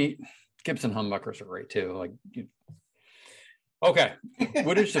 Gibson humbuckers are great too. Okay.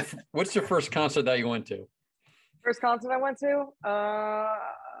 What's your first concert that you went to? First concert I went to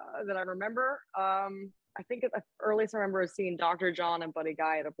that I remember. I think the earliest I remember is seeing Dr. John and Buddy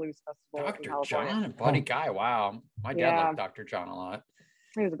Guy at a blues festival. Dr. John and Buddy Guy. Wow. My dad liked Dr. John a lot.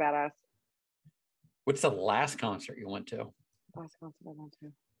 He was a badass. What's the last concert you went to? Last concert I went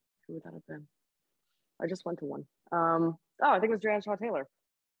to. Who would that have been? I just went to one. I think it was Jan Shaw Taylor.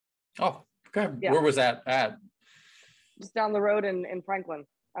 Oh, okay. Yeah. Where was that at? Just down the road in Franklin,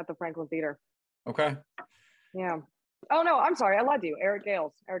 at the Franklin Theater. Okay. Yeah. Oh, no, I'm sorry. I lied to you. Eric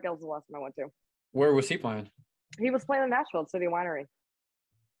Gales. Eric Gales is the last one I went to. Where was he playing? He was playing in Nashville at City Winery.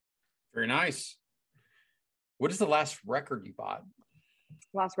 Very nice. What is the last record you bought?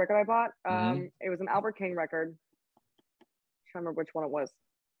 Last record I bought? It was an Albert King record. I'm trying to remember which one it was.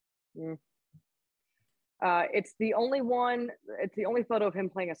 It's the only photo of him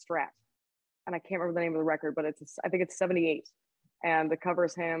playing a Strat. And I can't remember the name of the record, but I think it's 78. And the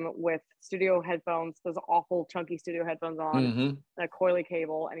cover's him with studio headphones, those awful chunky studio headphones on, and a coily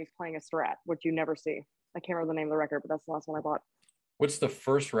cable, and he's playing a Strat, which you never see. I can't remember the name of the record, but that's the last one I bought. What's the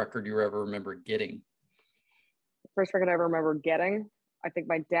first record you ever remember getting? The first record I ever remember getting, I think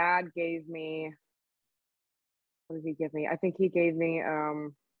my dad gave me. What did he give me? I think he gave me.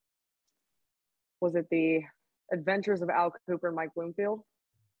 Was it the Adventures of Al Cooper and Mike Bloomfield?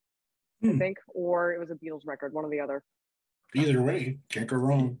 I think, or it was a Beatles record, one or the other. Either way, can't go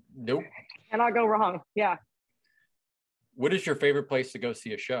wrong. Nope. Cannot go wrong. Yeah. What is your favorite place to go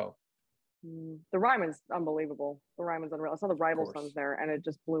see a show? The Ryman's unbelievable. The Ryman's unreal. I saw the Rival Sons there, and it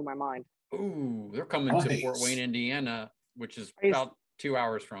just blew my mind. Ooh, they're coming to Fort Wayne, Indiana, which is about 2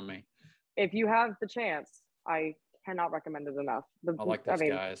 hours from me. If you have the chance, I cannot recommend it enough. I like those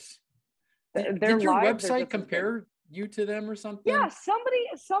guys. Did your website compare you to them or something? Yeah,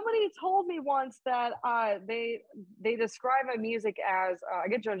 somebody told me once that they describe my music as I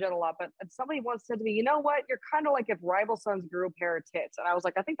get Joan Jett a lot, but somebody once said to me, "You know what? You're kind of like if Rival Sons grew a pair of tits." And I was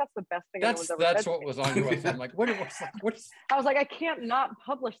like, I think that's the best thing anyone's ever said. That's what was on your website. I'm like, what's? I was like, I can't not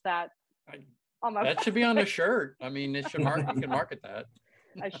publish that. That should be on a shirt. I mean, it should you can market that.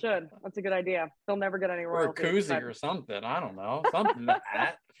 I should. That's a good idea. They'll never get any royalties. Or a koozie or something. I don't know. Something like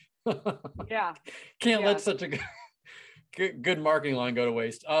that. Yeah. Can't let such a good marketing line go to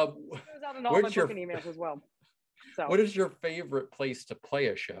waste. It was out in all my booking emails as well. So, what is your favorite place to play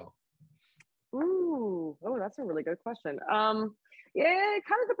a show? That's a really good question. Yeah, it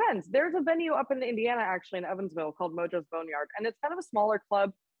kind of depends. There's a venue up in Indiana, actually, in Evansville, called Mojo's Boneyard, and it's kind of a smaller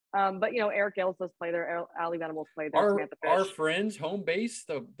club. But Eric Gales does play there. Ali Venimals played there. Samantha Fish. Our friends' home base,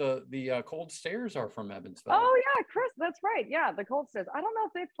 the Cold Stairs, are from Evansville. Oh yeah, Chris, that's right. Yeah, the Cold Stairs. I don't know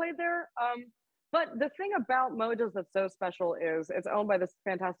if they've played there. But the thing about Mojo's that's so special is it's owned by this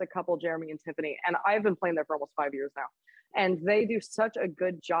fantastic couple, Jeremy and Tiffany, and I've been playing there for almost 5 years now. And they do such a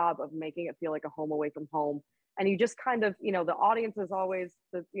good job of making it feel like a home away from home. And you just kind of, the audience is always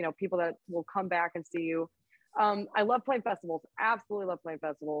the, people that will come back and see you. I love playing festivals. Absolutely love playing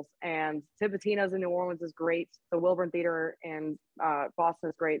festivals. And Tipitina's in New Orleans is great. The Wilburn Theater in Boston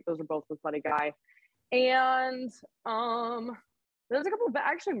is great. Those are both with Buddy Guy. And there's a couple of,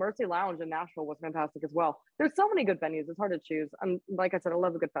 actually Mercy Lounge in Nashville was fantastic as well. There's so many good venues. It's hard to choose. And like I said, I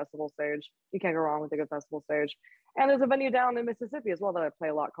love a good festival stage. You can't go wrong with a good festival stage. And there's a venue down in Mississippi as well that I play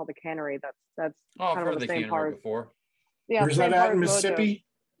a lot called the Cannery. That's I've heard the Cannery part before. Yeah. Where's that at in Mississippi?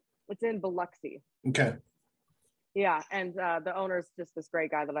 It's in Biloxi. Okay. Yeah, and the owner's just this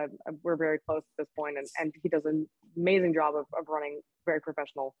great guy that we're very close at this point, and he does an amazing job of running very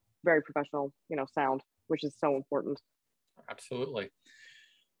professional, sound, which is so important. Absolutely.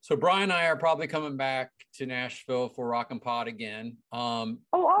 So Brian and I are probably coming back to Nashville for Rock and Pod again. Awesome.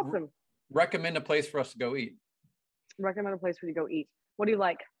 Recommend a place for us to go eat. Recommend a place for you to go eat. What do you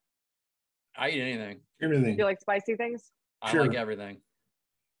like? I eat anything. Everything. Do you like spicy things? I like everything.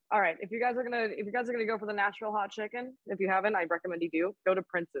 All right. If you guys are gonna go for the Nashville hot chicken, if you haven't, I recommend you do go to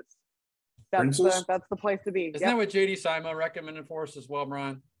Prince's. That's the place to be. Isn't that what JD Simo recommended for us as well,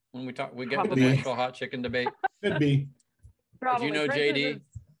 Brian? When we get into the Nashville hot chicken debate. Could be. Probably. Do you know JD?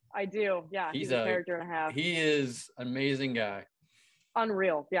 I do. Yeah, he's a character and a half. He is an amazing guy.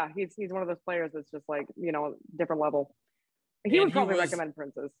 Unreal. Yeah, he's one of those players that's just like different level. He would probably recommend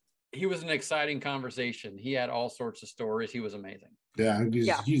Prince's. He was an exciting conversation. He had all sorts of stories. He was amazing. Yeah,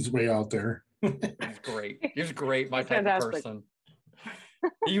 he's way out there. He's great. He was great. My type of person.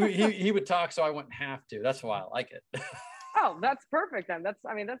 He would talk, so I wouldn't have to. That's why I like it. Oh, that's perfect then. That's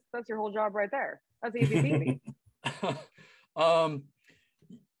your whole job right there. That's easy peasy.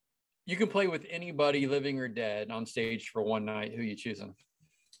 You can play with anybody, living or dead, on stage for one night. Who are you choosing?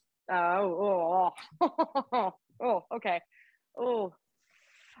 Okay. For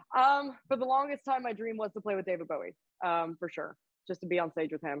the longest time, my dream was to play with David Bowie, for sure, just to be on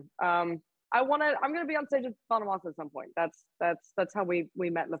stage with him. I'm going to be on stage with Bonamassa at some point. That's how we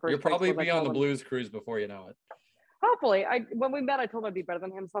met in the first place. You'll probably be on the Blues Cruise before you know it. Hopefully. When we met, I told him I'd be better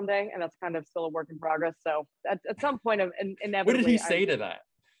than him someday, and that's kind of still a work in progress. So at some point, inevitably. What did he say to that?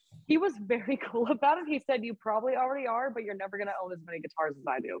 He was very cool about it. He said, "You probably already are, but you're never going to own as many guitars as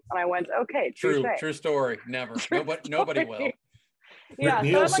I do." And I went, "Okay, true story. Never. Nobody will." Yeah.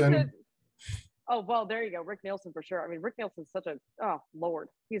 Rick Nielsen. So oh, well, there you go. Rick Nielsen for sure. I mean, Rick Nielsen's such Lord.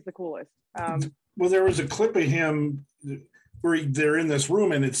 He's the coolest. Well, there was a clip of him where they're in this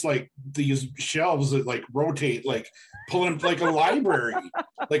room and it's like these shelves that like rotate, like pulling like a library.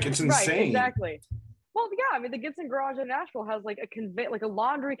 Like it's insane. Right, exactly. Well, yeah, I mean, the Gibson Garage in Nashville has like a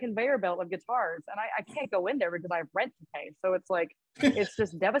laundry conveyor belt of guitars, and I can't go in there because I have rent to pay. So it's like, it's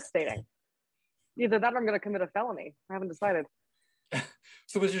just devastating. Either that or I'm going to commit a felony. I haven't decided.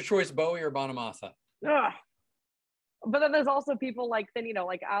 So was your choice Bowie or Bonamassa? Ugh. But then there's also people like,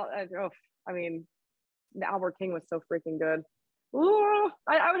 Albert King was so freaking good. Ooh,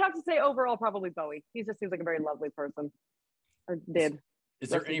 I would have to say overall probably Bowie. He just seems like a very lovely person. Or did. Is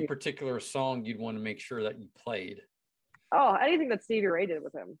there any particular song you'd want to make sure that you played? Oh, anything that Stevie Ray did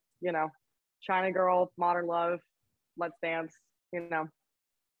with him. China Girl, Modern Love, Let's Dance.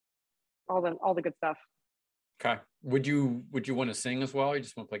 All the good stuff. Okay. Would you want to sing as well? Or you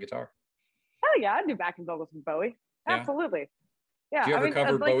just want to play guitar? Oh yeah, I'd do backing vocals with Bowie. Yeah. Absolutely. Yeah. Do you ever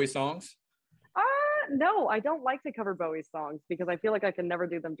cover Bowie songs? No, I don't like to cover Bowie songs because I feel like I can never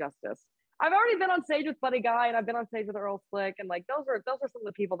do them justice. I've already been on stage with Buddy Guy and I've been on stage with Earl Slick, and like those are some of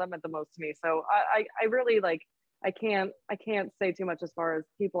the people that meant the most to me. So I really I can't say too much as far as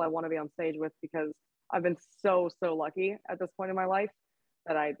people I want to be on stage with because I've been so lucky at this point in my life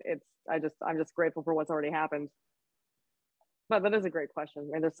that I'm just grateful for what's already happened. But that is a great question.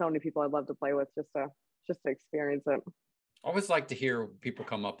 I mean, there's so many people I'd love to play with just to experience it. I always like to hear people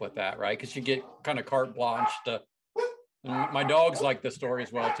come up with that, right? Because you get kind of carte blanche to. My dogs like the story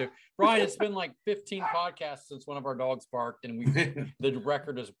as well too. Brian, it's been like 15 podcasts since one of our dogs barked, and the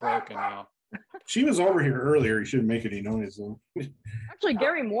record is broken now. She was over here earlier. You shouldn't make any noise though. Actually,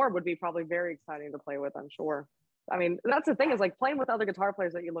 Gary Moore would be probably very exciting to play with, I'm sure. I mean, that's the thing is like playing with other guitar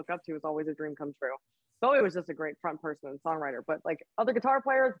players that you look up to is always a dream come true. Bowie was just a great front person and songwriter, but like other guitar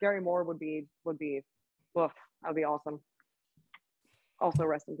players, Gary Moore would be, that would be awesome. Also,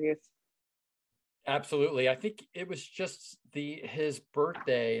 rest in peace. Absolutely. I think it was just his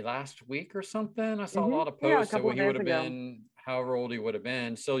birthday last week or something. I saw a lot of posts. So he would have been however old he would have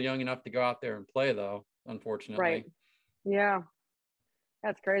been. Still young enough to go out there and play, though, unfortunately. Right. Yeah.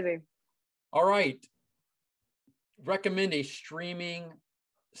 That's crazy. All right. Recommend a streaming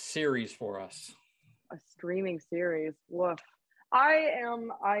series for us. A streaming series. Woof.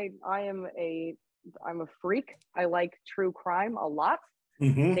 I'm a freak. I like true crime a lot.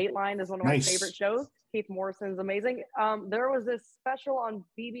 Dateline is one of my favorite shows. Keith Morrison's amazing. There was this special on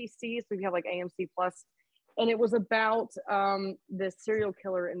BBC, so we have like AMC Plus, and it was about this serial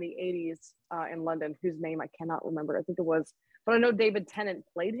killer in the 80s in London, whose name I cannot remember. I think it was, but I know David Tennant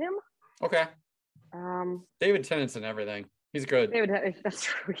played him. Okay. David Tennant's in everything. He's good. That's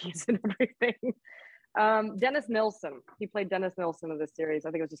true. He's in everything. Dennis Nilsson. He played Dennis Nilsson of this series.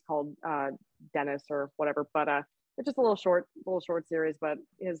 I think it was just called Dennis or whatever. But it's just a little short series. But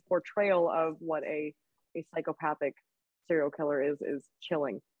his portrayal of what a psychopathic serial killer is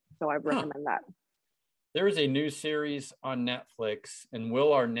chilling. So I recommend that. There is a new series on Netflix, and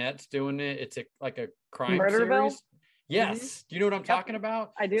Will Arnett's doing it. It's like a crime Murderville? series. Yes. Do you know what I'm talking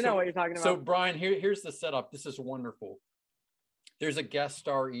about? I do know what you're talking about. So Brian, here's the setup. This is wonderful. There's a guest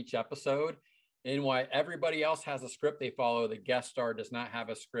star each episode. And why everybody else has a script they follow, the guest star does not have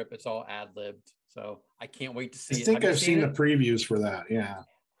a script. It's all ad-libbed. So I can't wait to see it. I think I've seen the previews for that. Yeah.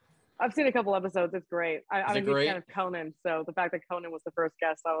 I've seen a couple episodes. It's great. I'm a big fan of Conan. So the fact that Conan was the first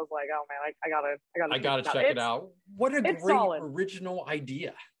guest, I was like, oh man, I gotta check it out. What a great original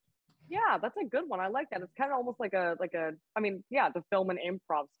idea. Yeah, that's a good one. I like that. It's kind of almost like the film an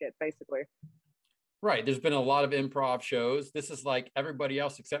improv skit, basically. Right. There's been a lot of improv shows. This is like everybody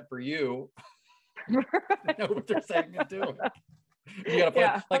else except for you. I know what they're saying and doing. You got to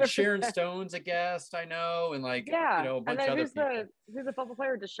play like Sharon Stone's a guest, I know, and like a bunch of other people. Who's the football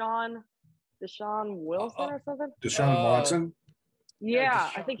player? Deshaun Wilson or something? Deshaun Watson. Yeah,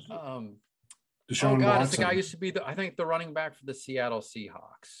 I think. Deshaun Watson. Watson. The guy used to be the running back for the Seattle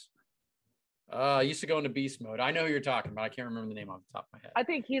Seahawks. Used to go into beast mode. I know who you're talking about. I can't remember the name off the top of my head. I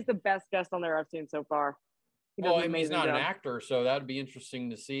think he's the best guest on there I've seen so far. He's not an actor, so that'd be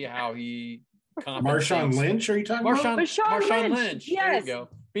interesting to see how he. Marshawn Lynch, are you talking about? Marshawn Lynch. Yes. There you go.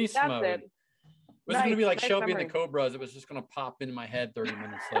 Beast mode. It was going to be like Shelby and the Cobras. It was just going to pop into my head 30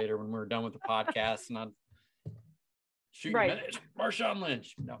 minutes later when we were done with the podcast, and I'd shoot Marshawn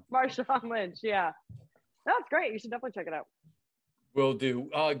Lynch. No, Marshawn Lynch. Yeah, that's great. You should definitely check it out. Will do.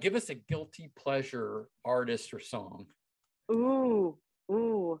 Give us a guilty pleasure artist or song. Ooh.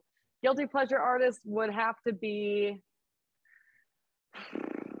 Guilty pleasure artist would have to be.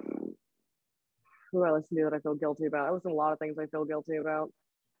 Who do I listen to that I feel guilty about? I listen to a lot of things I feel guilty about.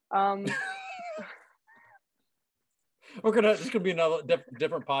 This could be another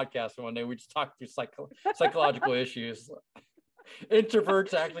different podcast one day. We just talk through psychological issues.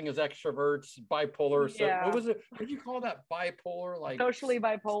 Introverts acting as extroverts, bipolar. So what was it? What did you call that? Bipolar? Like socially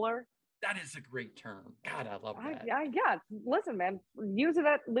bipolar? That is a great term. God, I love that. Yeah. Listen, man, use it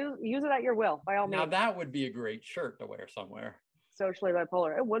at your will, by all means. Now that would be a great shirt to wear somewhere. Socially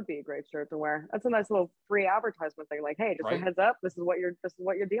bipolar. It would be a great shirt to wear. That's a nice little free advertisement thing. Like, hey, just a heads up. This is what you're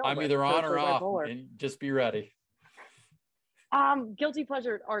dealing with. I'm either on or off, and just be ready. Guilty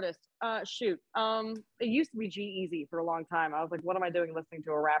pleasure artist. It used to be G-Eazy for a long time. I was like, what am I doing listening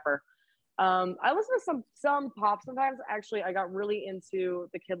to a rapper? I listen to some pop sometimes. Actually, I got really into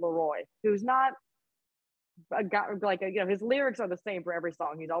the Kid Laroi, who's not a guy, his lyrics are the same for every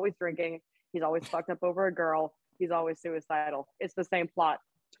song. He's always drinking. He's always fucked up over a girl. He's always suicidal. It's the same plot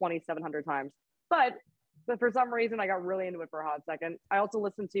 2,700 times. But for some reason, I got really into it for a hot second. I also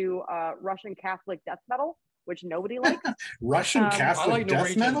listened to Russian Catholic death metal, which nobody likes. Russian Catholic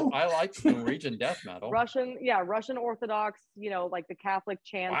death metal? I like Norwegian death metal. Russian Orthodox, like the Catholic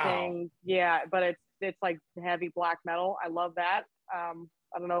chanting. Wow. Yeah, but it's like heavy black metal. I love that. I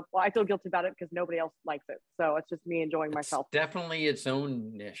don't know. I feel guilty about it because nobody else likes it. So it's just me enjoying myself. It's definitely its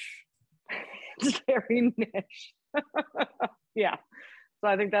own niche. It's very niche. Yeah. So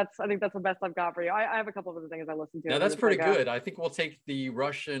I think that's the best I've got for you. I have a couple of other things I listen to. Now that's pretty good. I think we'll take the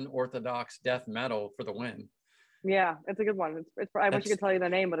Russian Orthodox death metal for the win. Yeah, it's a good one. I wish I could tell you the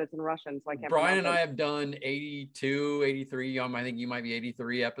name, but it's in Russian, so I can't. Brian and I have done 82, 83. I think you might be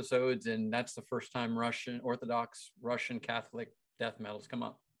 83 episodes, and that's the first time Orthodox Russian Catholic death metal's come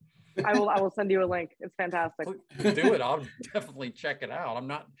up. I will send you a link. It's fantastic. Do it. I'll definitely check it out. I'm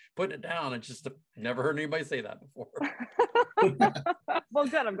not putting it down. It's just never heard anybody say that before. Well,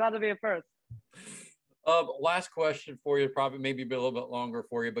 good. I'm glad to be a first. Last question for you, probably maybe a little bit longer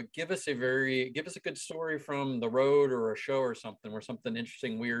for you, but give us a good story from the road or a show or something where something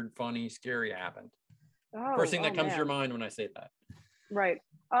interesting, weird, funny, scary happened. First thing that comes to your mind when I say that. Right.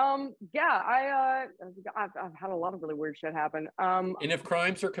 I've had a lot of really weird shit happen. And if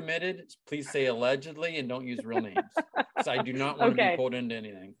crimes are committed, please say allegedly and don't use real names. Because I do not want to be pulled into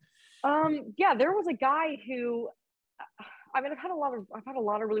anything. There was a guy who, I've had a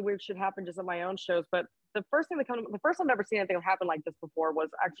lot of really weird shit happen just on my own shows. But the first time I've ever seen anything happen like this before was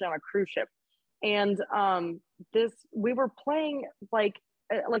actually on a cruise ship, and we were playing like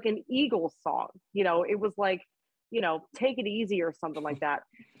an Eagles song. It was like, take it easy or something like that.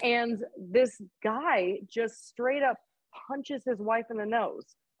 And this guy just straight up punches his wife in the nose,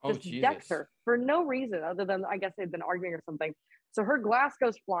 just decks her for no reason other than I guess they'd been arguing or something. So her glass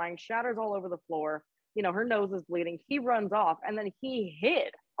goes flying, shatters all over the floor. Her nose is bleeding. He runs off, and then he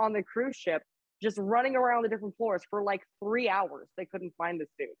hid on the cruise ship, just running around the different floors for like 3 hours. They couldn't find this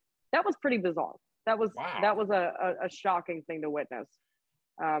dude. That was pretty bizarre. That was a shocking thing to witness.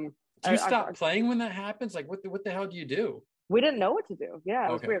 Do you stop playing when that happens? Like, what the hell do you do? We didn't know what to do. Yeah,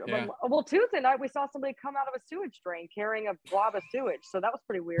 it was weird. Yeah. Well, Tuesday night we saw somebody come out of a sewage drain carrying a blob of sewage, so that was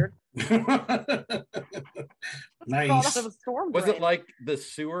pretty weird. Nice. Was it like the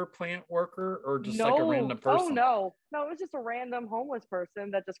sewer plant worker or just like a random person? Oh no, it was just a random homeless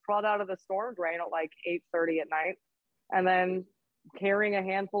person that just crawled out of the storm drain at like 8:30 at night, and then carrying a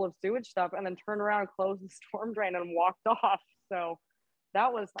handful of sewage stuff, and then turned around, closed the storm drain, and walked off. So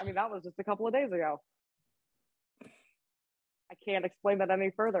that was just a couple of days ago. I can't explain that any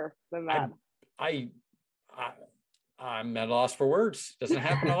further than that. I'm at a loss for words. Doesn't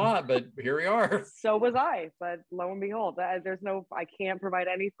happen a lot, but here we are. So was I, but lo and behold, I can't provide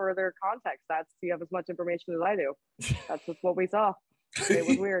any further context. You have as much information as I do. That's just what we saw. It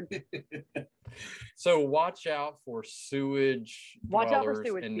was weird. So watch out for sewage dwellers in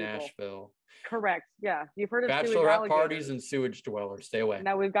people. Nashville. Correct. Yeah. You've heard of bachelorette parties and sewage dwellers. Stay away.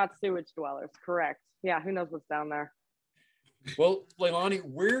 Now we've got sewage dwellers. Correct. Yeah. Who knows what's down there? Well, Leilani,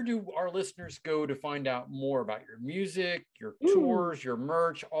 where do our listeners go to find out more about your music, your tours, your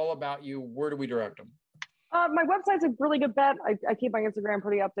merch, all about you? Where do we direct them? My website's a really good bet. I keep my Instagram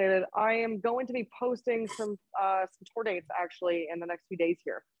pretty updated. I am going to be posting some tour dates actually in the next few days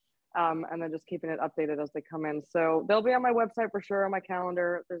here. And then just keeping it updated as they come in. So they'll be on my website for sure, on my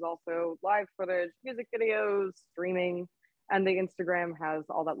calendar. There's also live footage, music videos, streaming, and the Instagram has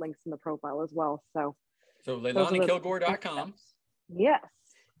all that links in the profile as well. So LeilaniKilgore.com. Yes.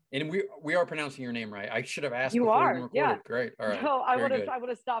 And we are pronouncing your name right. I should have asked you before are. we recorded. Yeah. Great. All right. No, I would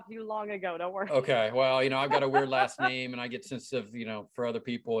have stopped you long ago. Don't worry. Okay. Well, I've got a weird last name and I get sensitive, for other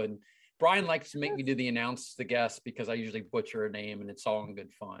people. And Brian likes to make me do the guests because I usually butcher a name and it's all in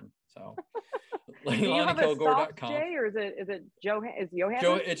good fun. So LeilaniKilgore.com. J or is it Johannes?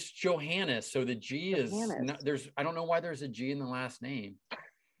 It's Johannes. So the G is I don't know why there's a G in the last name.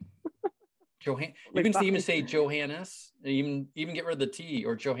 You can even say Johannes, even get rid of the T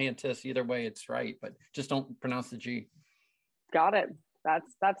or Johannes. Either way, it's right, but just don't pronounce the G. Got it.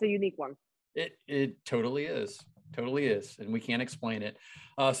 That's a unique one. It totally is. Totally is. And we can't explain it.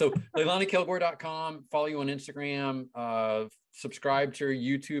 So LeilaniKilgore.com, follow you on Instagram, subscribe to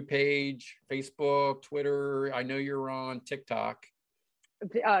your YouTube page, Facebook, Twitter. I know you're on TikTok.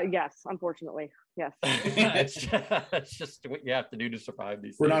 Yes, unfortunately. Yes. it's just what you have to do to survive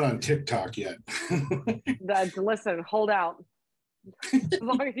these We're days. not on TikTok yet. Listen, hold out. As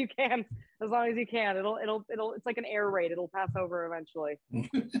long as you can. It'll it's like an air raid. It'll pass over eventually.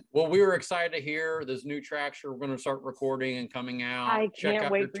 Well, we were excited to hear those new tracks we're going to start recording and coming out. I Check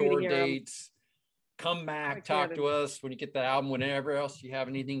out wait your for you to tour hear dates. Come back, talk to us when you get the album, whenever else you have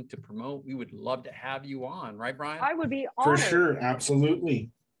anything to promote. We would love to have you on, right, Brian? I would be honored. For sure, absolutely.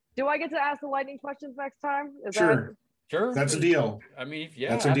 Do I get to ask the lightning questions next time? Sure. That's a deal. I mean,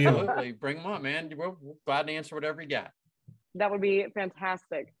 that's a deal. Absolutely. Bring them on, man. We're glad to answer whatever you got. That would be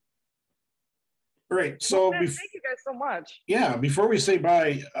fantastic. Great. So thank you guys so much. Yeah. Before we say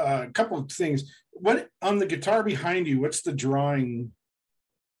bye, a couple of things. What on the guitar behind you? What's the drawing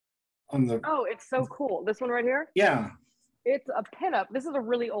on the? Oh, it's so cool. This one right here. Yeah. It's a pinup. This is a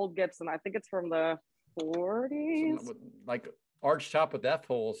really old Gibson. I think it's from the 40s. Like arch top with F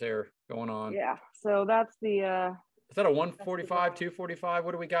holes there going on. Yeah. So that's the. Is that a 145, 245?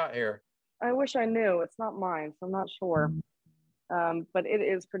 What do we got here? I wish I knew. It's not mine, so I'm not sure. But it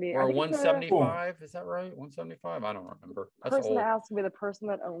is pretty. Or 175, is that right? 175? I don't remember. That's person that asked me the person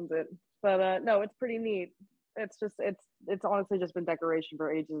that owns it. But no, it's pretty neat. It's it's honestly just been decoration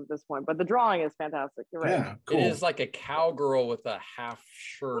for ages at this point. But the drawing is fantastic. You're right. Yeah, cool. It is like a cowgirl with a half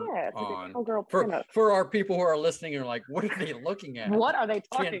shirt it's on. Like a cowgirl for our people who are listening and are like, what are they looking at? What are they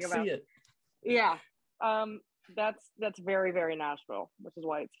talking Can't about? See it. Yeah. That's very, very Nashville, which is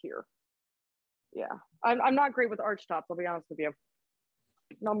why it's here. Yeah. I'm not great with arch tops, I'll be honest with you.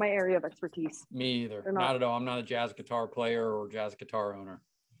 Not my area of expertise. Me either. Not at all. I'm not a jazz guitar player or jazz guitar owner.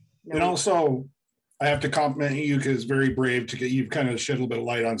 No. And also, I have to compliment you because it's very brave to get, you've kind of shed a little bit of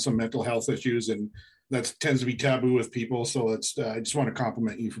light on some mental health issues, and that tends to be taboo with people. So it's, I just want to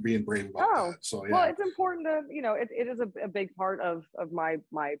compliment you for being brave about that. So, yeah. Well, it's important to, it is a big part of my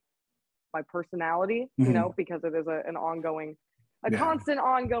personality, because it is an ongoing, constant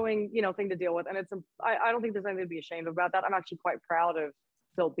ongoing, thing to deal with. And it's, I don't think there's anything to be ashamed about that. I'm actually quite proud of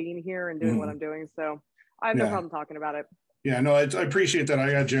still being here and doing what I'm doing. So I have no problem talking about it. Yeah, no, I appreciate that. I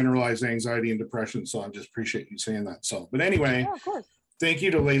got generalized anxiety and depression, so I just appreciate you saying that. So, but anyway, of course. Thank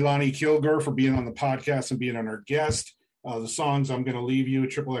you to Leilani Kilgore for being on the podcast and being on our guest. The songs I'm going to leave you,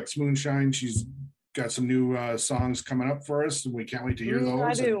 Triple X Moonshine. She's got some new songs coming up for us, and we can't wait to hear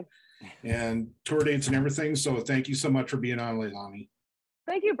those. I do. And tour dates and everything. So thank you so much for being on, Leilani.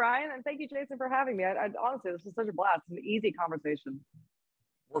 Thank you, Brian, and thank you, Jason, for having me. I honestly, this was such a blast. It's an easy conversation.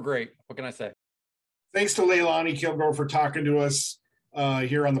 We're great. What can I say? Thanks to Leilani Kilgore for talking to us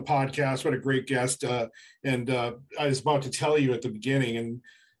here on the podcast. What a great guest. And I was about to tell you at the beginning, and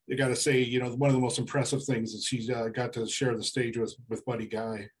you got to say, one of the most impressive things is she's got to share the stage with Buddy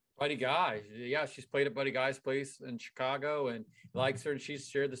Guy. Buddy Guy. Yeah, she's played at Buddy Guy's place in Chicago and likes her, and she's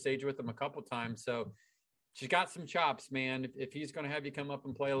shared the stage with him a couple times. So she's got some chops, man. If he's going to have you come up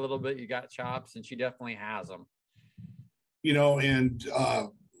and play a little bit, you got chops, and she definitely has them.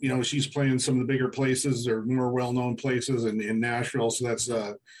 She's playing some of the bigger places or more well-known places in Nashville. So that's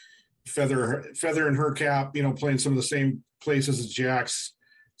feather in her cap, playing some of the same places as Jax.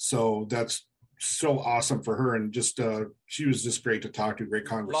 So that's so awesome for her. And just, she was just great to talk to, great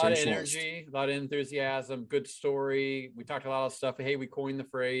conversation. A lot of energy, a lot of enthusiasm, good story. We talked a lot of stuff. Hey, we coined the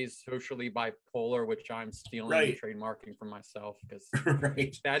phrase socially bipolar, which I'm stealing and trademarking for myself because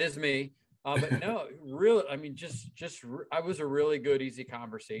that is me. But no, really, I mean, I was a really good, easy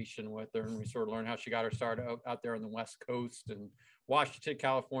conversation with her, and we sort of learned how she got her start out there on the West Coast and Washington,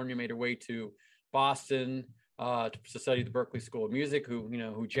 California, made her way to Boston to study the Berklee School of Music,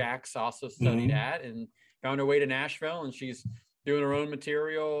 who Jax also studied at, and found her way to Nashville, and she's doing her own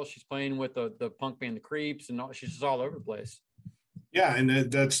material. She's playing with the punk band, The Creeps, and she's just all over the place. Yeah, and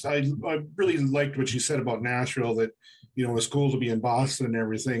I really liked what she said about Nashville, that it was cool to be in Boston and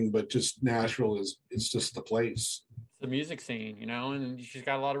everything, but just Nashville it's just the place. The music scene, and she's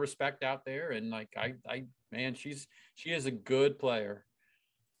got a lot of respect out there, and she is a good player.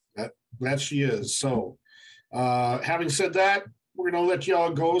 That she is. So having said that, we're gonna let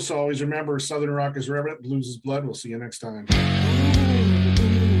y'all go. So always remember, Southern rock is reverent, blues is blood. We'll see you next time.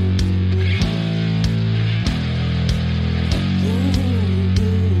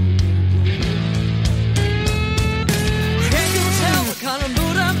 Kind of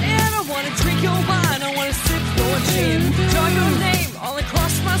mood I'm in. I wanna drink your wine, I wanna sip your gin. Draw your name all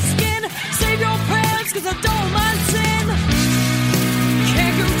across my skin. Save your prayers, cause I don't mind sin.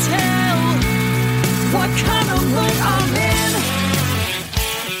 Can't you tell what kind of mood I'm in?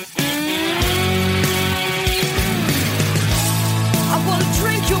 I wanna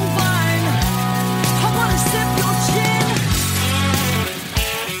drink your wine, I wanna sip your gin.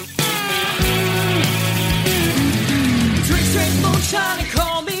 Drink straight moonshine and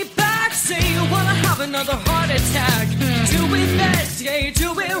call me back. Say you wanna have another heart attack. Do it best, yeah, you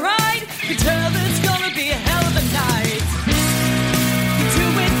do it right. You tell it's gonna be a hell of a night. You do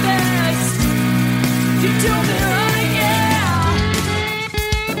it best, you do it right, yeah.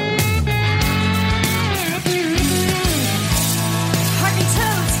 I can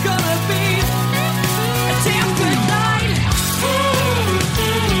tell it's gonna be a damn good night.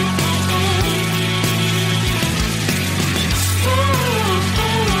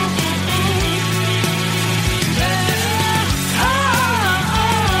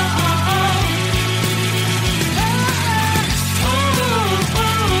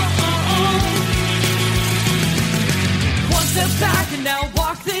 Back and now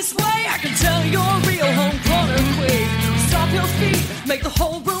walk this way. I can tell you're real home corner quick. Stop your feet, make the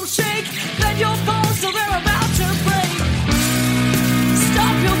whole room shake. Bend your bones till they're about to break.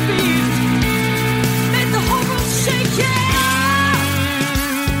 Stop your feet, make the whole room shake, yeah.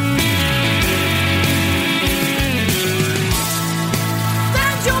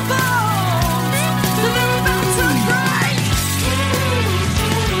 Bend your bones till they're about to break.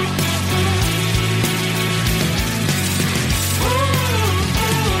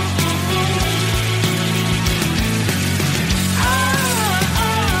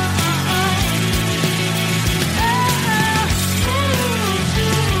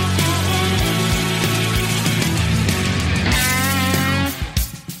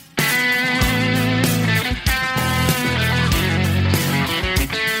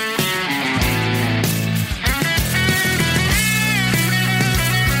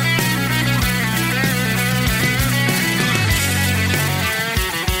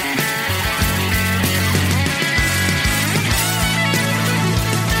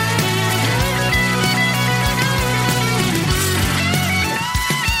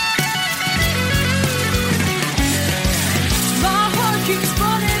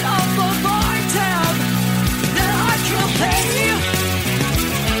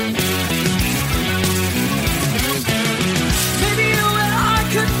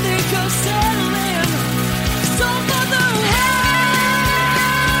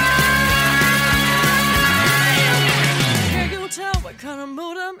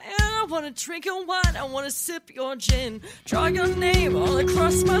 I'm in. I wanna drink your wine, I wanna sip your gin. Draw your name all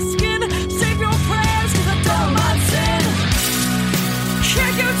across my skin. Save your prayers, cause I don't mind sin.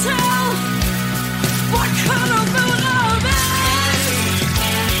 Can't you tell what kind of moon